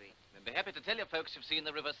Mississippi. I'd be happy to tell you folks you've seen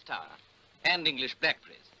the River Stour and English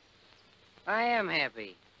blackberries. I am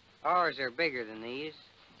happy. Ours are bigger than these.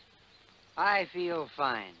 I feel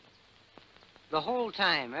fine. The whole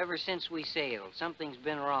time, ever since we sailed, something's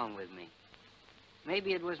been wrong with me.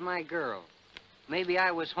 Maybe it was my girl. Maybe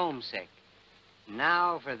I was homesick.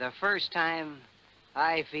 Now, for the first time,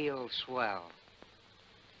 I feel swell.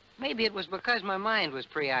 Maybe it was because my mind was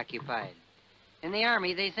preoccupied. In the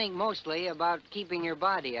Army, they think mostly about keeping your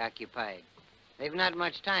body occupied. They've not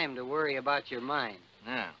much time to worry about your mind.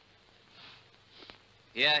 No.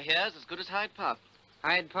 Yeah, here's as good as Hyde Park.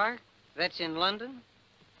 Hyde Park? That's in London?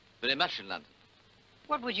 Very much in London.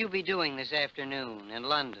 What would you be doing this afternoon in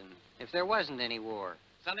London if there wasn't any war?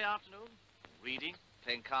 Sunday afternoon, reading,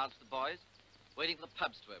 playing cards with the boys, waiting for the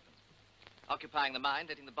pubs to open. Occupying the mind,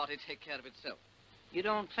 letting the body take care of itself. You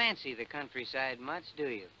don't fancy the countryside much, do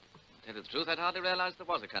you? To tell you the truth, I'd hardly realized there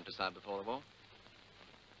was a countryside before the war.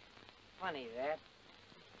 Funny, that.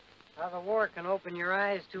 How the war can open your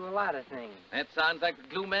eyes to a lot of things. That sounds like the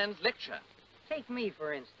glue man's lecture. Take me,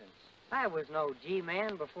 for instance. I was no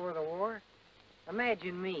G-man before the war.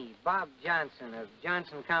 Imagine me, Bob Johnson of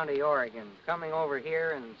Johnson County, Oregon, coming over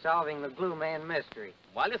here and solving the glue man mystery.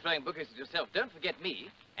 While you're throwing bookies at yourself, don't forget me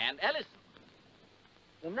and Alison.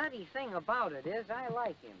 The nutty thing about it is I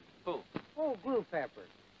like him. Who? Oh, Colpeper.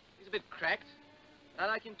 He's a bit cracked. I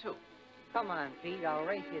like him, too. Come on, Pete. I'll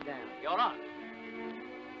race you down. You're on.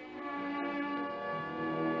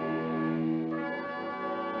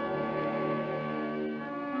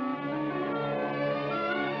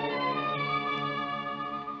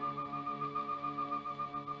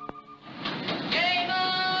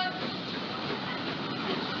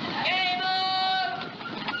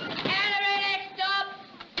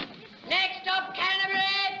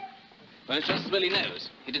 Well, it's just as well he knows.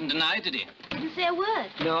 He didn't deny it, did he? Didn't say a word.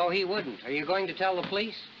 No, he wouldn't. Are you going to tell the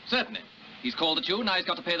police? Certainly. He's called the tune, now he's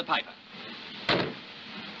got to pay the piper.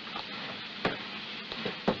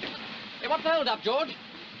 Hey, what's the hold-up, George?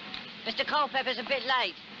 Mr. Colpeper's a bit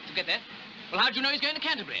late. To get there? Well, how'd you know he's going to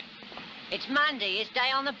Canterbury? It's Monday, his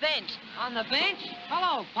day on the bench. On the bench?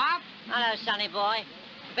 Hello, Pop. Hello, sonny boy.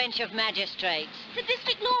 Bench of magistrates. The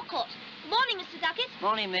district law court. Morning, Mr. Duckett.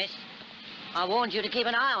 Morning, miss. I warned you to keep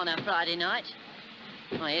an eye on her Friday night.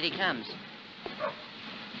 Oh, here he comes.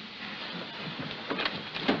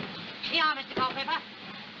 Here you are, Mr. Colpeper.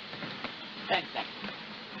 Thanks, sir.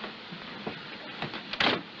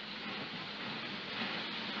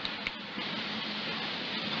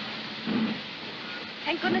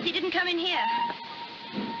 Thank goodness he didn't come in here.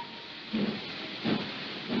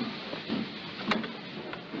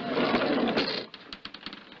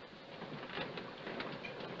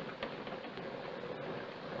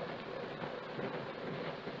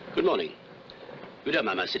 Good morning. You don't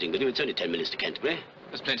mind my sitting with you. It's only 10 minutes to Canterbury.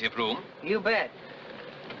 There's plenty of room. You bet.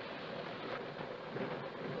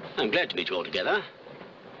 I'm glad to meet you all together.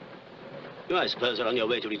 You, I suppose, are on your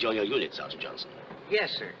way to rejoin your unit, Sergeant Johnson.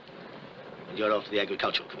 Yes, sir. And you're off to the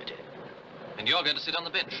Agricultural Committee. And you're going to sit on the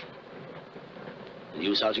bench. And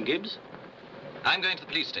you, Sergeant Gibbs? I'm going to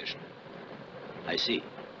the police station. I see.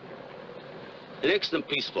 An excellent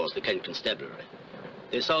police force, the Kent Constabulary.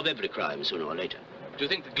 They solve every crime sooner or later. Do you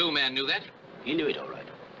think the glue man knew that? He knew it all right.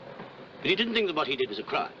 But he didn't think that what he did was a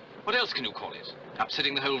crime. What else can you call it?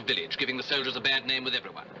 Upsetting the whole village, giving the soldiers a bad name with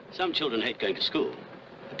everyone. Some children hate going to school.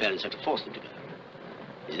 The parents have to force them to go.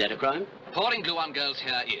 Is that a crime? Pouring glue on girls'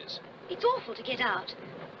 hair is. It's awful to get out.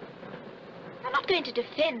 I'm not going to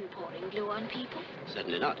defend pouring glue on people.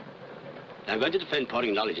 Certainly not. I'm going to defend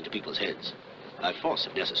pouring knowledge into people's heads. By force,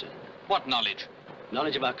 if necessary. What knowledge?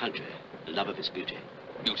 Knowledge of our country, the love of its beauty.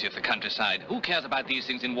 Beauty of the countryside. Who cares about these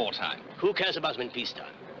things in wartime? Who cares about them in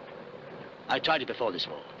peacetime? I tried it before this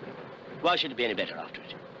war. Why should it be any better after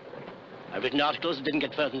it? I've written articles that didn't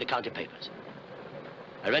get further than the county papers.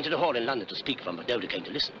 I rented a hall in London to speak from, but nobody came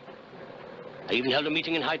to listen. I even held a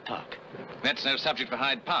meeting in Hyde Park. That's no subject for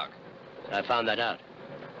Hyde Park. I found that out.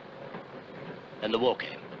 Then the war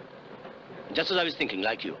came. And just as I was thinking,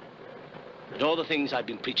 like you, that all the things I've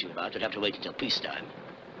been preaching about would have to wait until peacetime,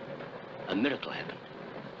 a miracle happened.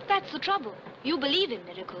 That's the trouble. You believe in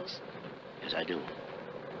miracles. Yes, I do.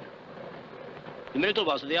 The miracle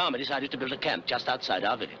was that the army decided to build a camp just outside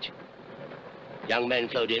our village. Young men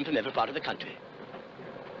flowed in from every part of the country.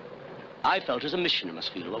 I felt as a missioner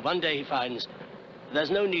must feel. Well, one day he finds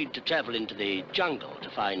there's no need to travel into the jungle to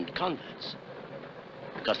find converts,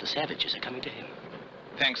 because the savages are coming to him.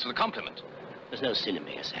 Thanks for the compliment. There's no sin in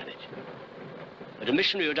being a savage. But a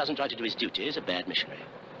missionary who doesn't try to do his duty is a bad missionary.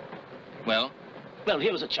 Well? Well,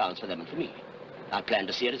 here was a chance for them and for me. I planned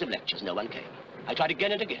a series of lectures. No one came. I tried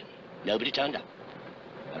again and again. Nobody turned up.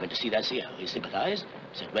 I went to see their CEO. He sympathized,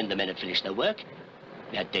 said when the men had finished their work,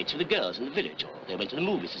 they had dates with the girls in the village, or they went to the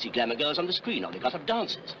movies to see glamour girls on the screen, or they got up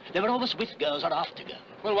dances. They were always with girls or after girls.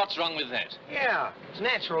 Well, what's wrong with that? Yeah, it's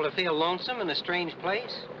natural to feel lonesome in a strange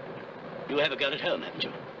place. You have a girl at home, haven't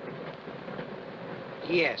you?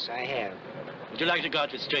 Yes, I have. Would you like to go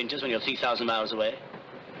out with strangers when you're 3,000 miles away?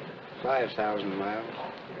 5,000 miles.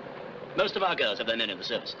 Most of our girls have their men in the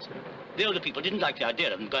services. The older people didn't like the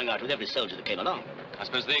idea of them going out with every soldier that came along. I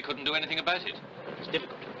suppose they couldn't do anything about it. It's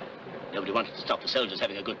difficult. Nobody wanted to stop the soldiers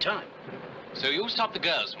having a good time. So you stopped the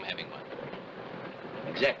girls from having one?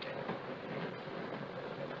 Exactly.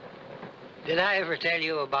 Did I ever tell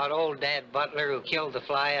you about old Dad Butler who killed the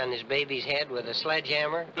fly on his baby's head with a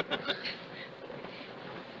sledgehammer?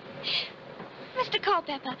 Mr.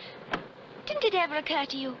 Colpeper, didn't it ever occur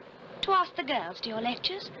to you to ask the girls to your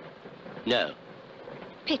lectures? No.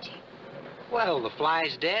 Pity. Well, the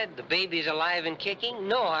fly's dead, the baby's alive and kicking,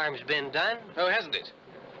 no harm's been done. Oh, hasn't it?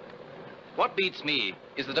 What beats me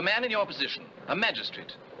is that a man in your position, a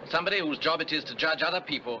magistrate, somebody whose job it is to judge other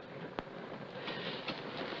people.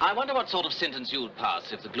 I wonder what sort of sentence you'd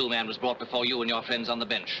pass if the blue man was brought before you and your friends on the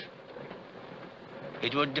bench.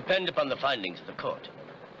 It would depend upon the findings of the court.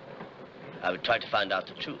 I would try to find out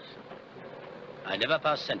the truth. I never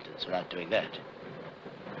pass sentence without doing that.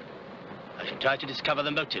 I should try to discover the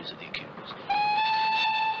motives of the accused.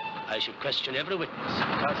 I should question every witness,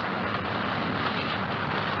 because...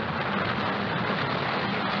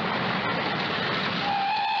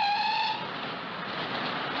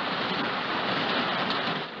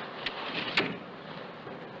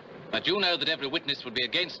 But you know that every witness would be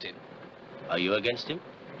against him. Are you against him?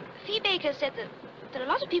 Fee Baker said that there are a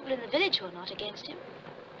lot of people in the village who are not against him.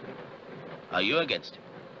 Are you against him?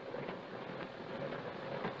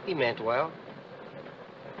 He meant well.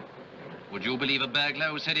 Would you believe a burglar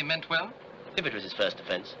who said he meant well? If it was his first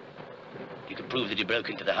offense. You could prove that he broke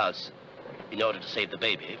into the house in order to save the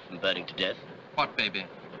baby from burning to death. What baby?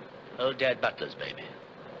 Old Dad Butler's baby.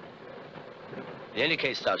 In any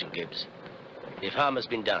case, Sergeant Gibbs, if harm has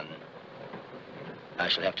been done, I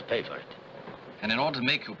shall have to pay for it. And in order to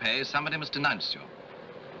make you pay, somebody must denounce you.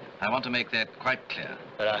 I want to make that quite clear.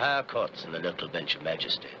 There are higher courts than the local bench of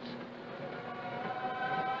magistrates.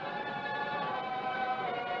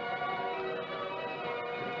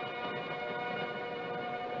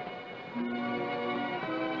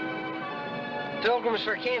 Pilgrims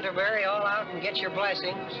for Canterbury, all out and get your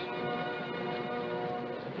blessings.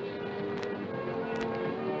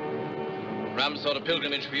 Rum sort of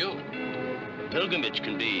pilgrimage for you. Pilgrimage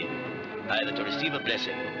can be either to receive a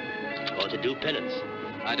blessing or to do penance.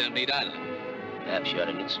 I don't need either. Perhaps you're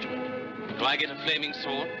an instrument. Do I get a flaming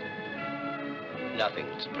sword? Nothing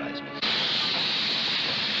would surprise me.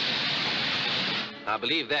 I'll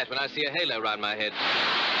believe that when I see a halo round my head.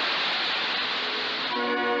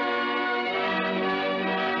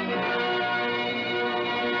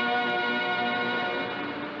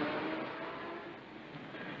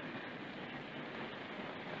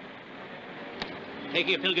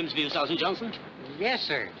 Taking a pilgrim's view, Sergeant Johnson? Yes,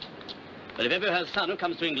 sir. Well, if ever has son who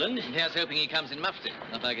comes to England... Here's hoping he comes in mufti,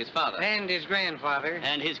 not like his father. And his grandfather.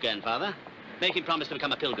 And his grandfather. Make him promise to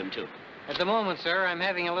become a pilgrim, too. At the moment, sir, I'm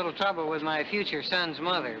having a little trouble with my future son's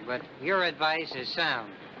mother, but your advice is sound.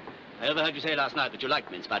 I overheard you say last night that you liked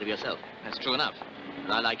me in spite of yourself. That's true enough.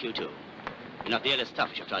 And I like you, too. You're not nearly as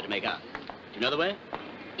tough as you've tried to make out. Do you know the way?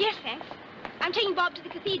 Yes, thanks. I'm taking Bob to the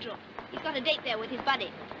cathedral. He's got a date there with his buddy.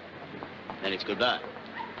 Then it's goodbye.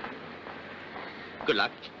 Good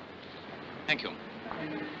luck. Thank you.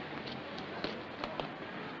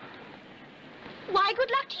 Why, good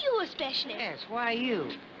luck to you especially. Yes, why you?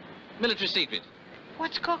 Military secret.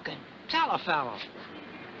 What's cooking? Tell a fellow.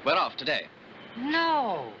 We're off today.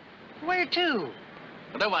 No. Where to?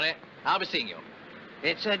 But don't worry, I'll be seeing you.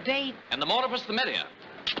 It's a date. And the more of us, the merrier.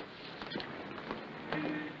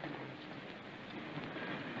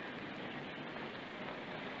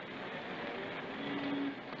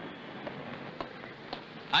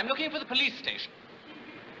 I'm looking for the police station.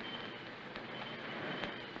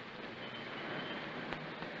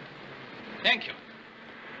 Thank you.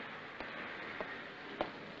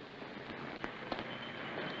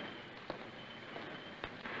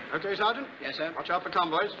 Okay, Sergeant? Yes, sir. Watch out for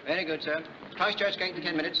convoys. Very good, sir. Christchurch gate in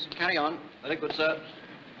 10 minutes. Carry on. Very good, sir.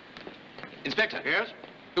 Inspector. Yes?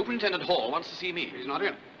 Superintendent Hall wants to see me. He's not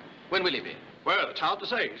in. When will he be? Well, it's hard to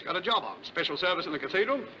say. He's got a job on. Special service in the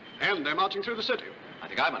cathedral, and they're marching through the city. I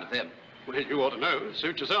think I'm one of them. Well, you ought to know.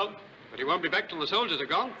 Suit yourself. But he won't be back till the soldiers are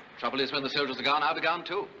gone. Trouble is, when the soldiers are gone, I'll be gone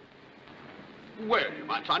too. Well, you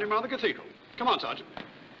might find him around the cathedral. Come on, Sergeant.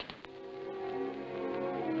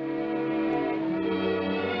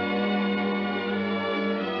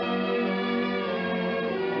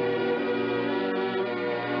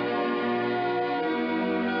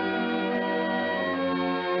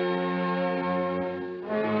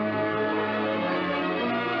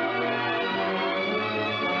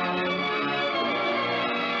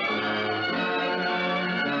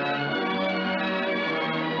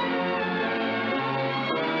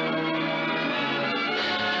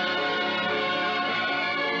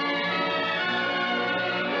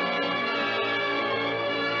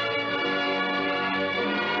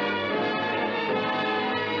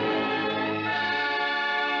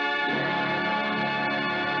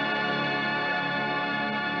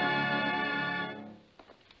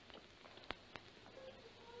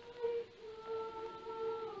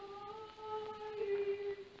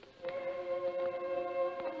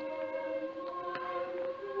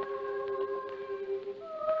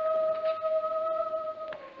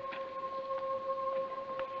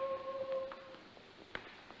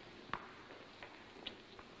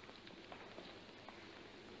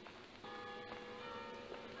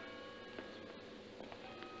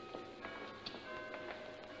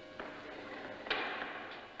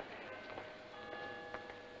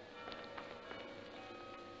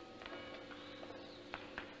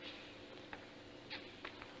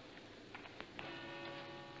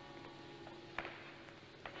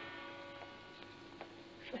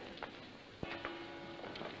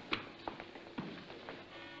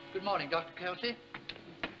 Good morning, Dr. Kelsey.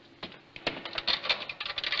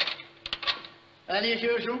 Early as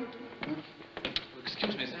usual?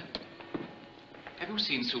 Excuse me, sir. Have you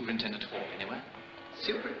seen Superintendent Hall anywhere?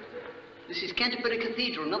 Super. This is Canterbury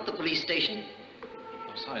Cathedral, not the police station.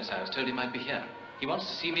 Oh, sorry, sir. I was told he might be here. He wants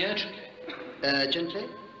to see me urgently. Urgently?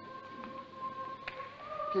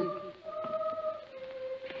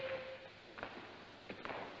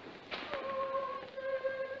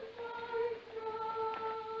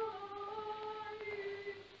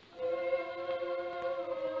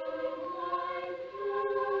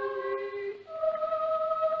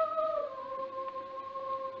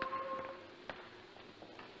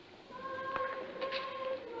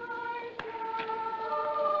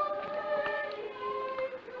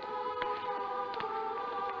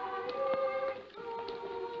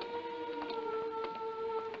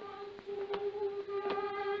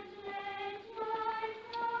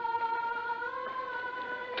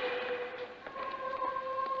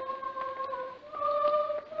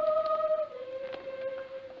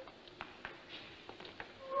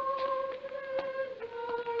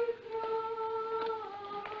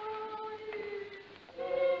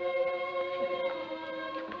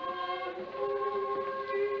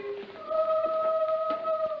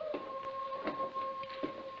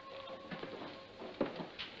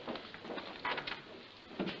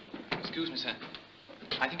 Excuse me, sir.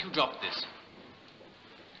 I think you dropped this.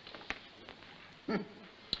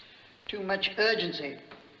 Too much urgency.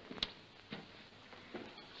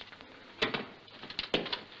 Do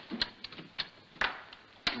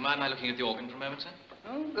you mind my looking at the organ for a moment, sir?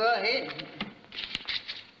 Oh, go ahead.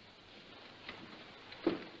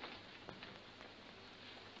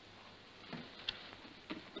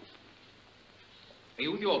 Are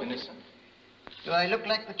you the organist, sir? Do I look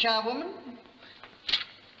like the charwoman?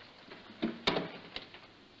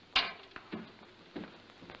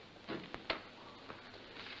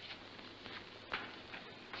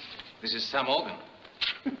 This is some organ.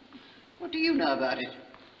 What do you know about it?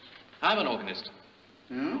 I'm an organist.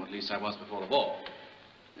 Hmm? Or at least I was before the war.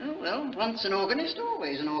 Oh, well, once an organist,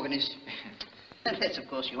 always an organist. Unless, of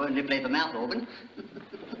course, you only play the mouth organ.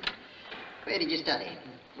 Where did you study?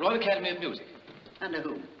 Royal Academy of Music. Under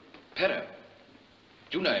whom? Perrault.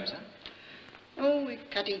 Do you know him, sir? Oh, we've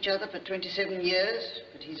cut each other for 27 years,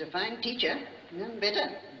 but he's a fine teacher, none better.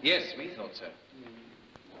 Yes, we thought so.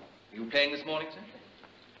 Are you playing this morning, sir?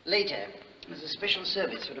 Later, there's a special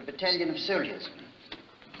service for a battalion of soldiers.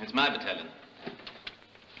 It's my battalion.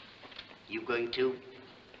 You going too?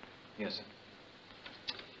 Yes, sir.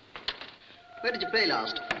 Where did you play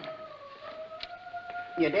last?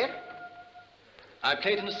 You deaf? I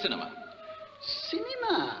played in a cinema.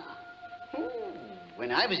 Cinema? Oh,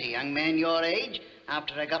 when I was a young man your age,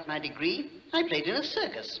 After I got my degree, I played in a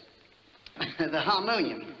circus. The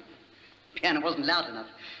harmonium. Piano wasn't loud enough,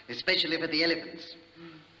 especially for the elephants.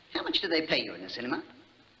 How much do they pay you in the cinema?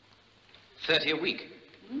 30 a week.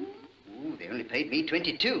 Ooh, they only paid me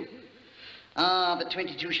 22. Ah, but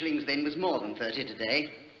 22 shillings then was more than 30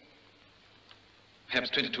 today. Perhaps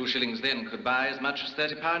 22 shillings then could buy as much as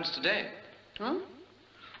 30 pounds today. Huh?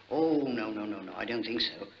 Oh, no, I don't think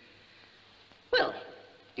so. Well, do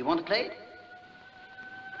you want to play it?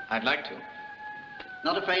 I'd like to.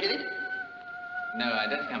 Not afraid of it? No, I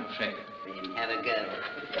don't think I'm afraid. Then have a go.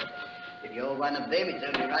 If you're one of them, it's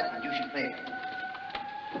only right that you should play it.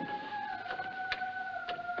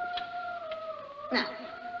 Now,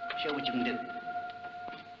 show what you can do.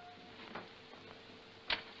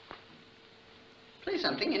 Play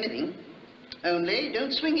something, anything. Only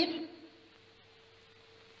don't swing it.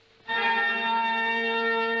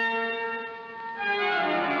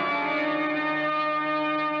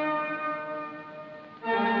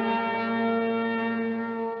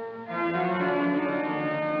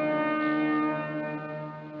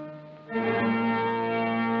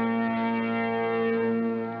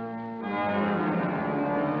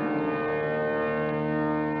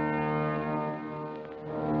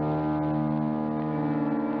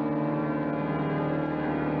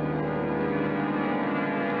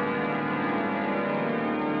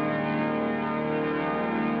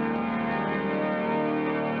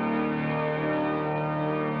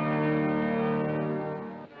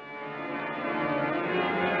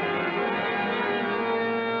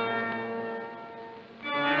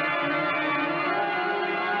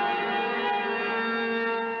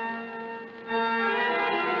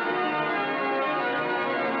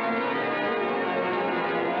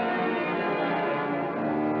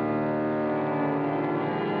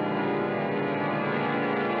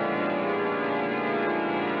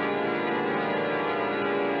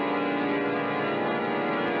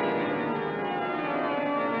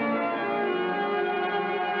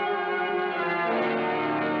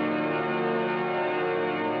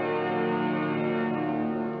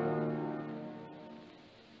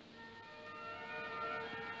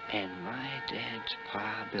 And my dad's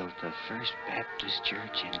pa built the first Baptist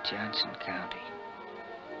church in Johnson County.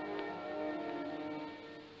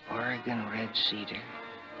 Oregon red cedar,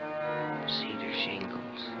 cedar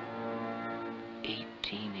shingles,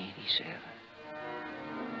 1887.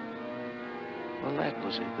 Well, that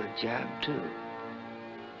was a good job, too.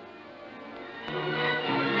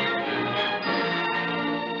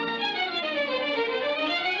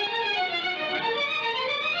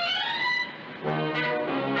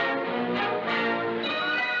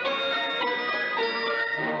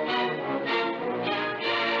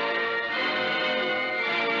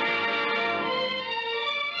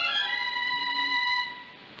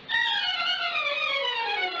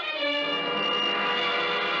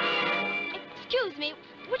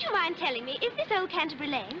 Telling me, is this old Canterbury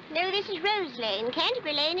Lane? No, this is Rose Lane.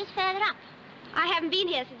 Canterbury Lane is further up. I haven't been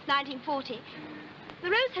here since 1940. The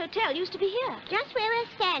Rose Hotel used to be here. Just where we're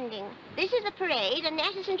standing. This is the parade, and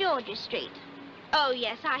that is St. George's Street. Oh,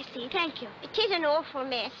 yes, I see. Thank you. It is an awful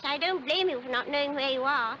mess. I don't blame you for not knowing where you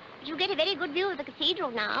are. But you get a very good view of the cathedral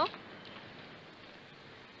now.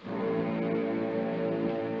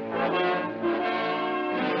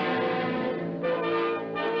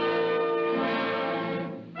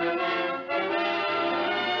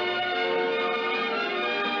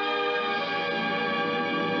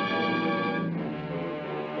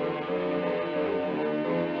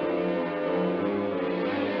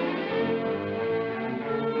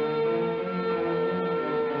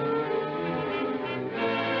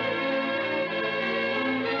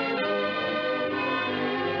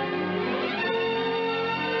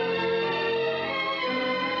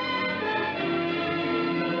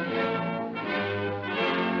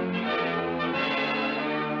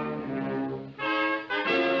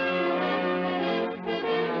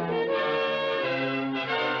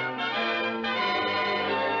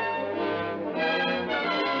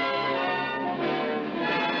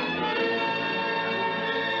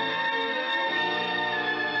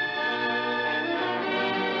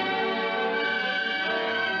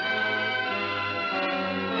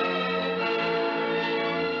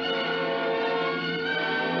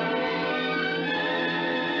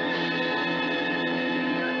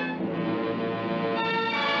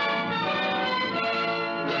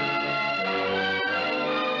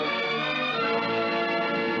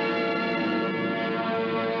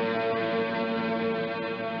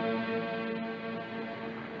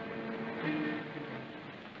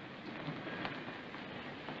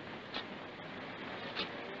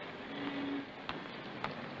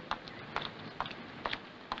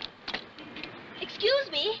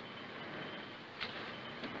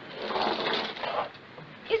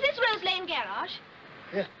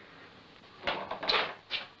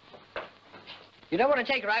 want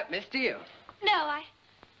to take her out, miss, do you? No, I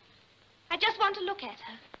just want to look at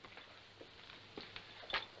her.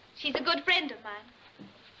 She's a good friend of mine.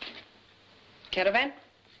 Caravan?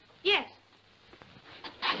 Yes.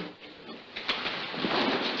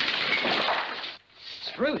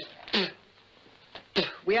 Ruth.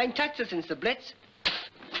 We ain't touched her since the Blitz.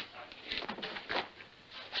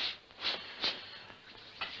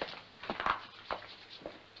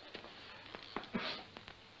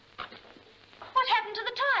 What happened to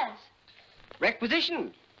the tires?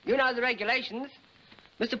 Requisition. You know the regulations.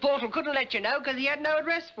 Mr. Portal couldn't let you know because he had no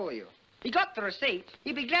address for you. He got the receipt.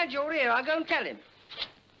 He'd be glad you're here. I'll go and tell him.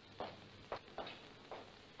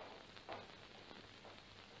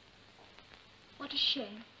 What a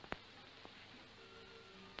shame.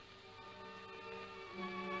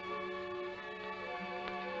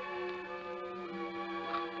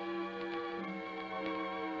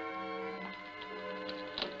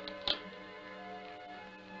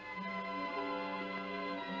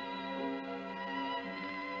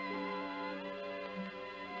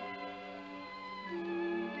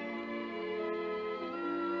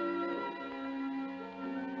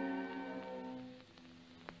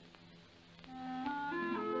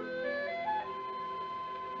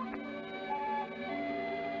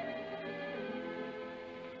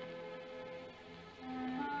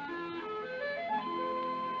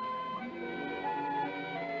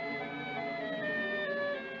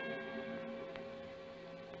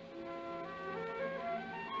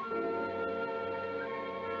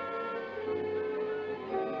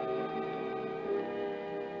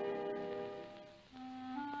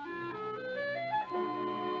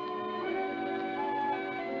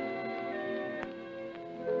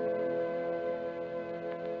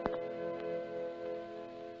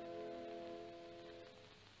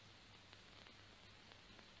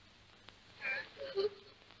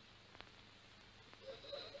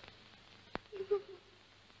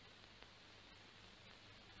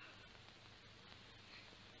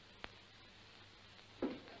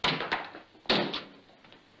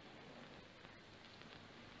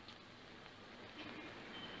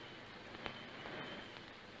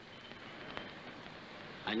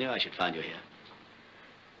 I knew I should find you here.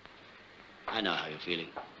 I know how you're feeling.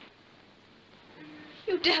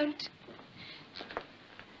 You don't.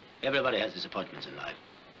 Everybody has disappointments in life.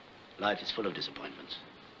 Life is full of disappointments.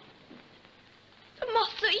 The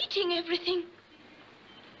moths are eating everything.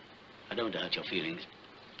 I don't want to hurt your feelings,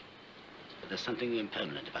 but there's something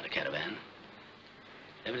impermanent about a caravan.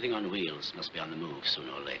 Everything on wheels must be on the move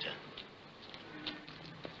sooner or later.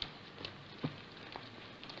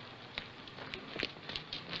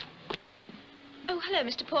 Oh, hello,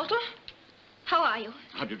 Mr. Portal. How are you?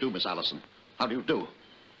 How do you do, Miss Alison? How do you do?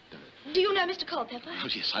 Do you know Mr. Colpeper? Oh,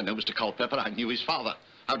 yes, I know Mr. Colpeper. I knew his father.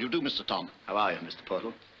 How do you do, Mr. Tom? How are you, Mr.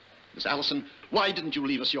 Portal? Miss Alison, why didn't you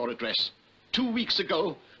leave us your address? 2 weeks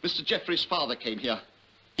ago, Mr. Jeffrey's father came here.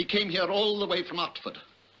 He came here all the way from Hartford.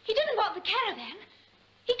 He didn't want the caravan.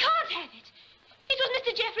 He can't have it. It was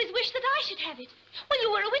Mr. Jeffrey's wish that I should have it. Well,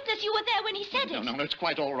 you were a witness. You were there when he said it. No, it's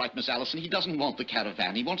quite all right, Miss Alison. He doesn't want the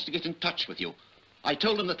caravan. He wants to get in touch with you. I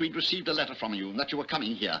told him that we'd received a letter from you and that you were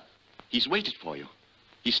coming here. He's waited for you.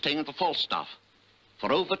 He's staying at the Falstaff.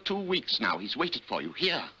 For over 2 weeks now, he's waited for you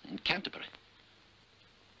here in Canterbury.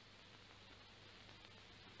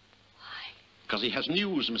 Why? Because he has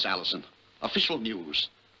news, Miss Alison. Official news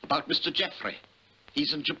about Mr. Jeffrey.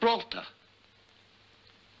 He's in Gibraltar.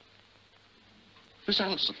 Miss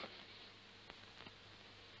Alison.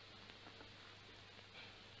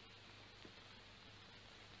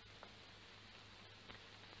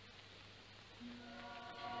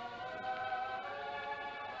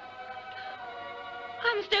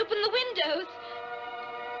 I must open the windows.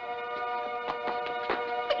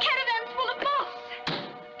 The caravan's full of moss.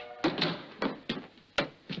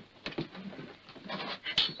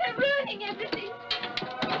 They're ruining everything.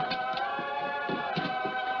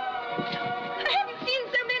 I haven't seen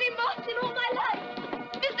so many moths in all my life.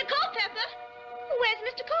 Mr. Colpeper? Where's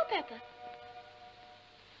Mr. Colpeper?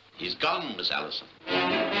 He's gone, Miss Alison.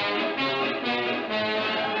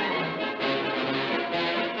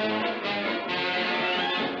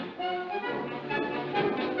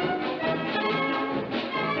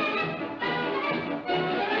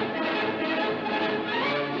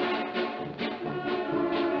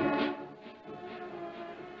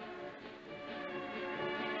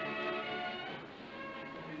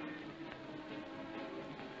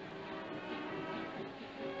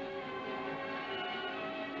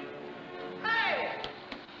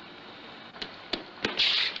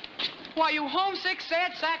 are you homesick,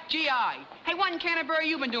 sad sack GI? Hey, what in Canterbury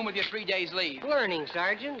you been doing with your 3 days leave? Learning,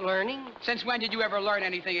 Sergeant, learning. Since when did you ever learn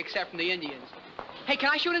anything except from the Indians? Hey, can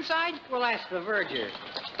I shoot inside? Well, ask the verger.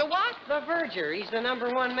 The what? The verger. He's the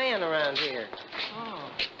 #1 man around here. Oh.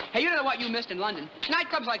 Hey, you don't know what you missed in London.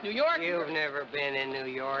 Nightclubs like New York. You've never been in New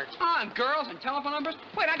York. Oh, and girls and telephone numbers.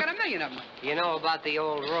 Wait, I got a million of them. You know about the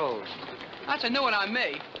old road? That's a new one on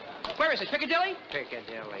me. Where is it, Piccadilly?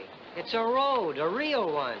 Piccadilly. It's a road, a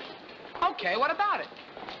real one. Okay, what about it?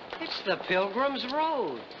 It's the Pilgrim's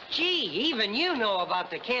Road. Gee, even you know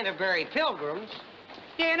about the Canterbury Pilgrims.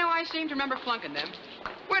 Yeah, no, I seem to remember flunking them.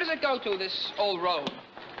 Where does it go to, this old road?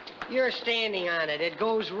 You're standing on it. It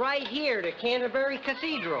goes right here to Canterbury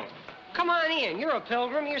Cathedral. Come on in. You're a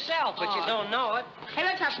pilgrim yourself, but you don't know it. Hey,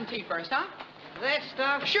 let's have some tea first, huh? That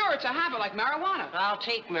stuff? Sure, it's a habit like marijuana. I'll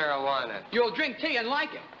take marijuana. You'll drink tea and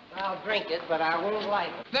like it. I'll drink it, but I won't like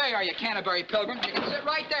it. There you are, you Canterbury pilgrims. You can sit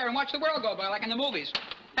right there and watch the world go by like in the movies.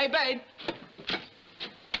 Hey, babe.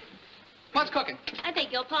 What's cooking? I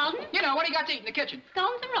beg your pardon? You know, what do you got to eat in the kitchen?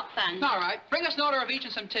 Scones and rock buns. All right. Bring us an order of each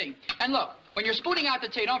and some tea. And look, when you're spooning out the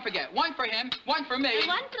tea, don't forget, one for him, one for me. And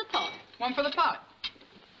one for the pot. One for the pot.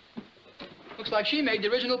 Looks like she made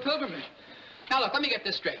the original pilgrimage. Now, look, let me get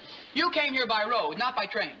this straight. You came here by road, not by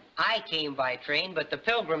train. I came by train, but the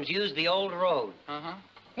Pilgrims used the old road. Uh-huh.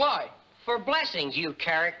 Why? For blessings, you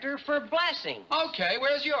character, for blessings. Okay,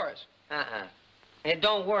 where's yours? Uh-uh. It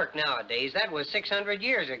don't work nowadays. That was 600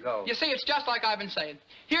 years ago. You see, it's just like I've been saying.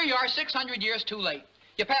 Here you are 600 years too late.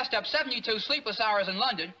 You passed up 72 sleepless hours in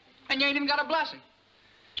London, and you ain't even got a blessing.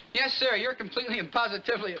 Yes, sir, you're completely and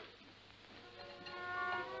positively...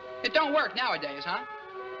 It don't work nowadays, huh?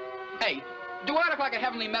 Hey, do I look like a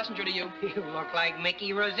heavenly messenger to you? You look like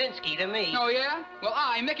Mickey Rosinski to me. Oh, yeah? Well,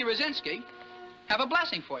 I, Mickey Rosinski, have a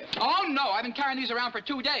blessing for you. Oh, no, I've been carrying these around for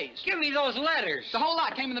 2 days. Give me those letters. The whole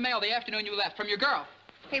lot came in the mail the afternoon you left from your girl.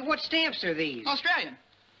 Hey, what stamps are these? Australian.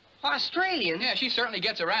 Australian? Yeah, she certainly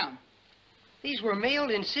gets around. These were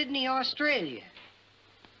mailed in Sydney, Australia.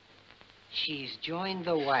 She's joined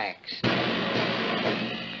the wax.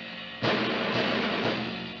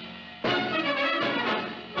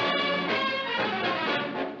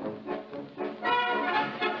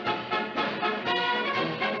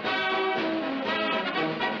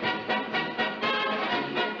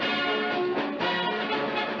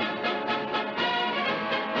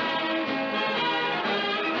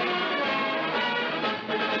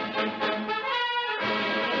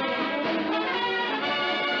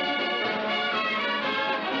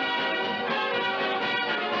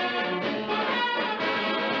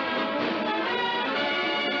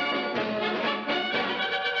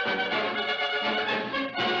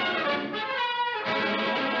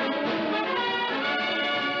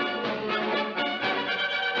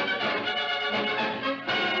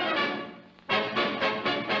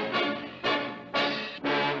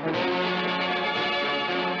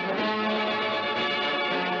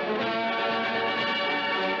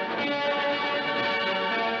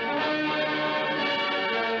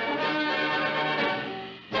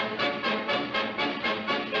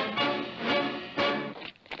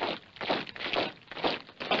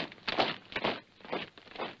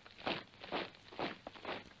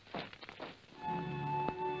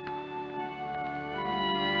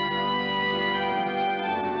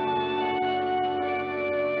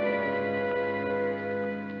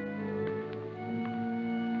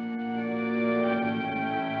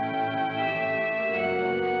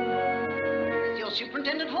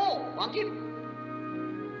 Superintendent Hall, aren't you?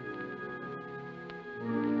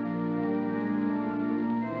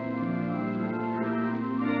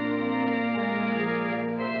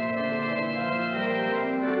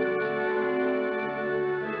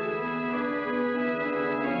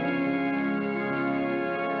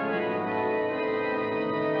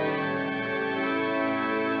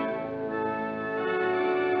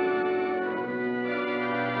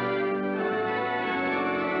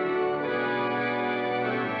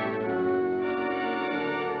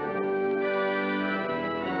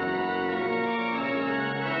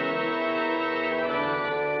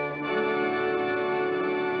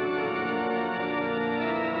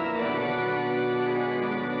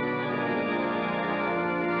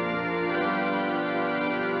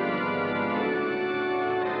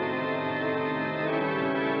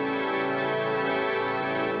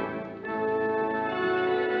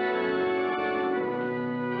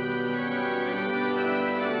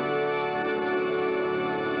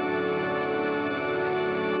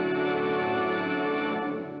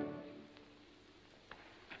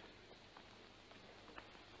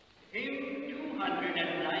 Hymn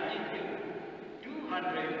 293,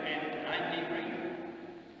 293.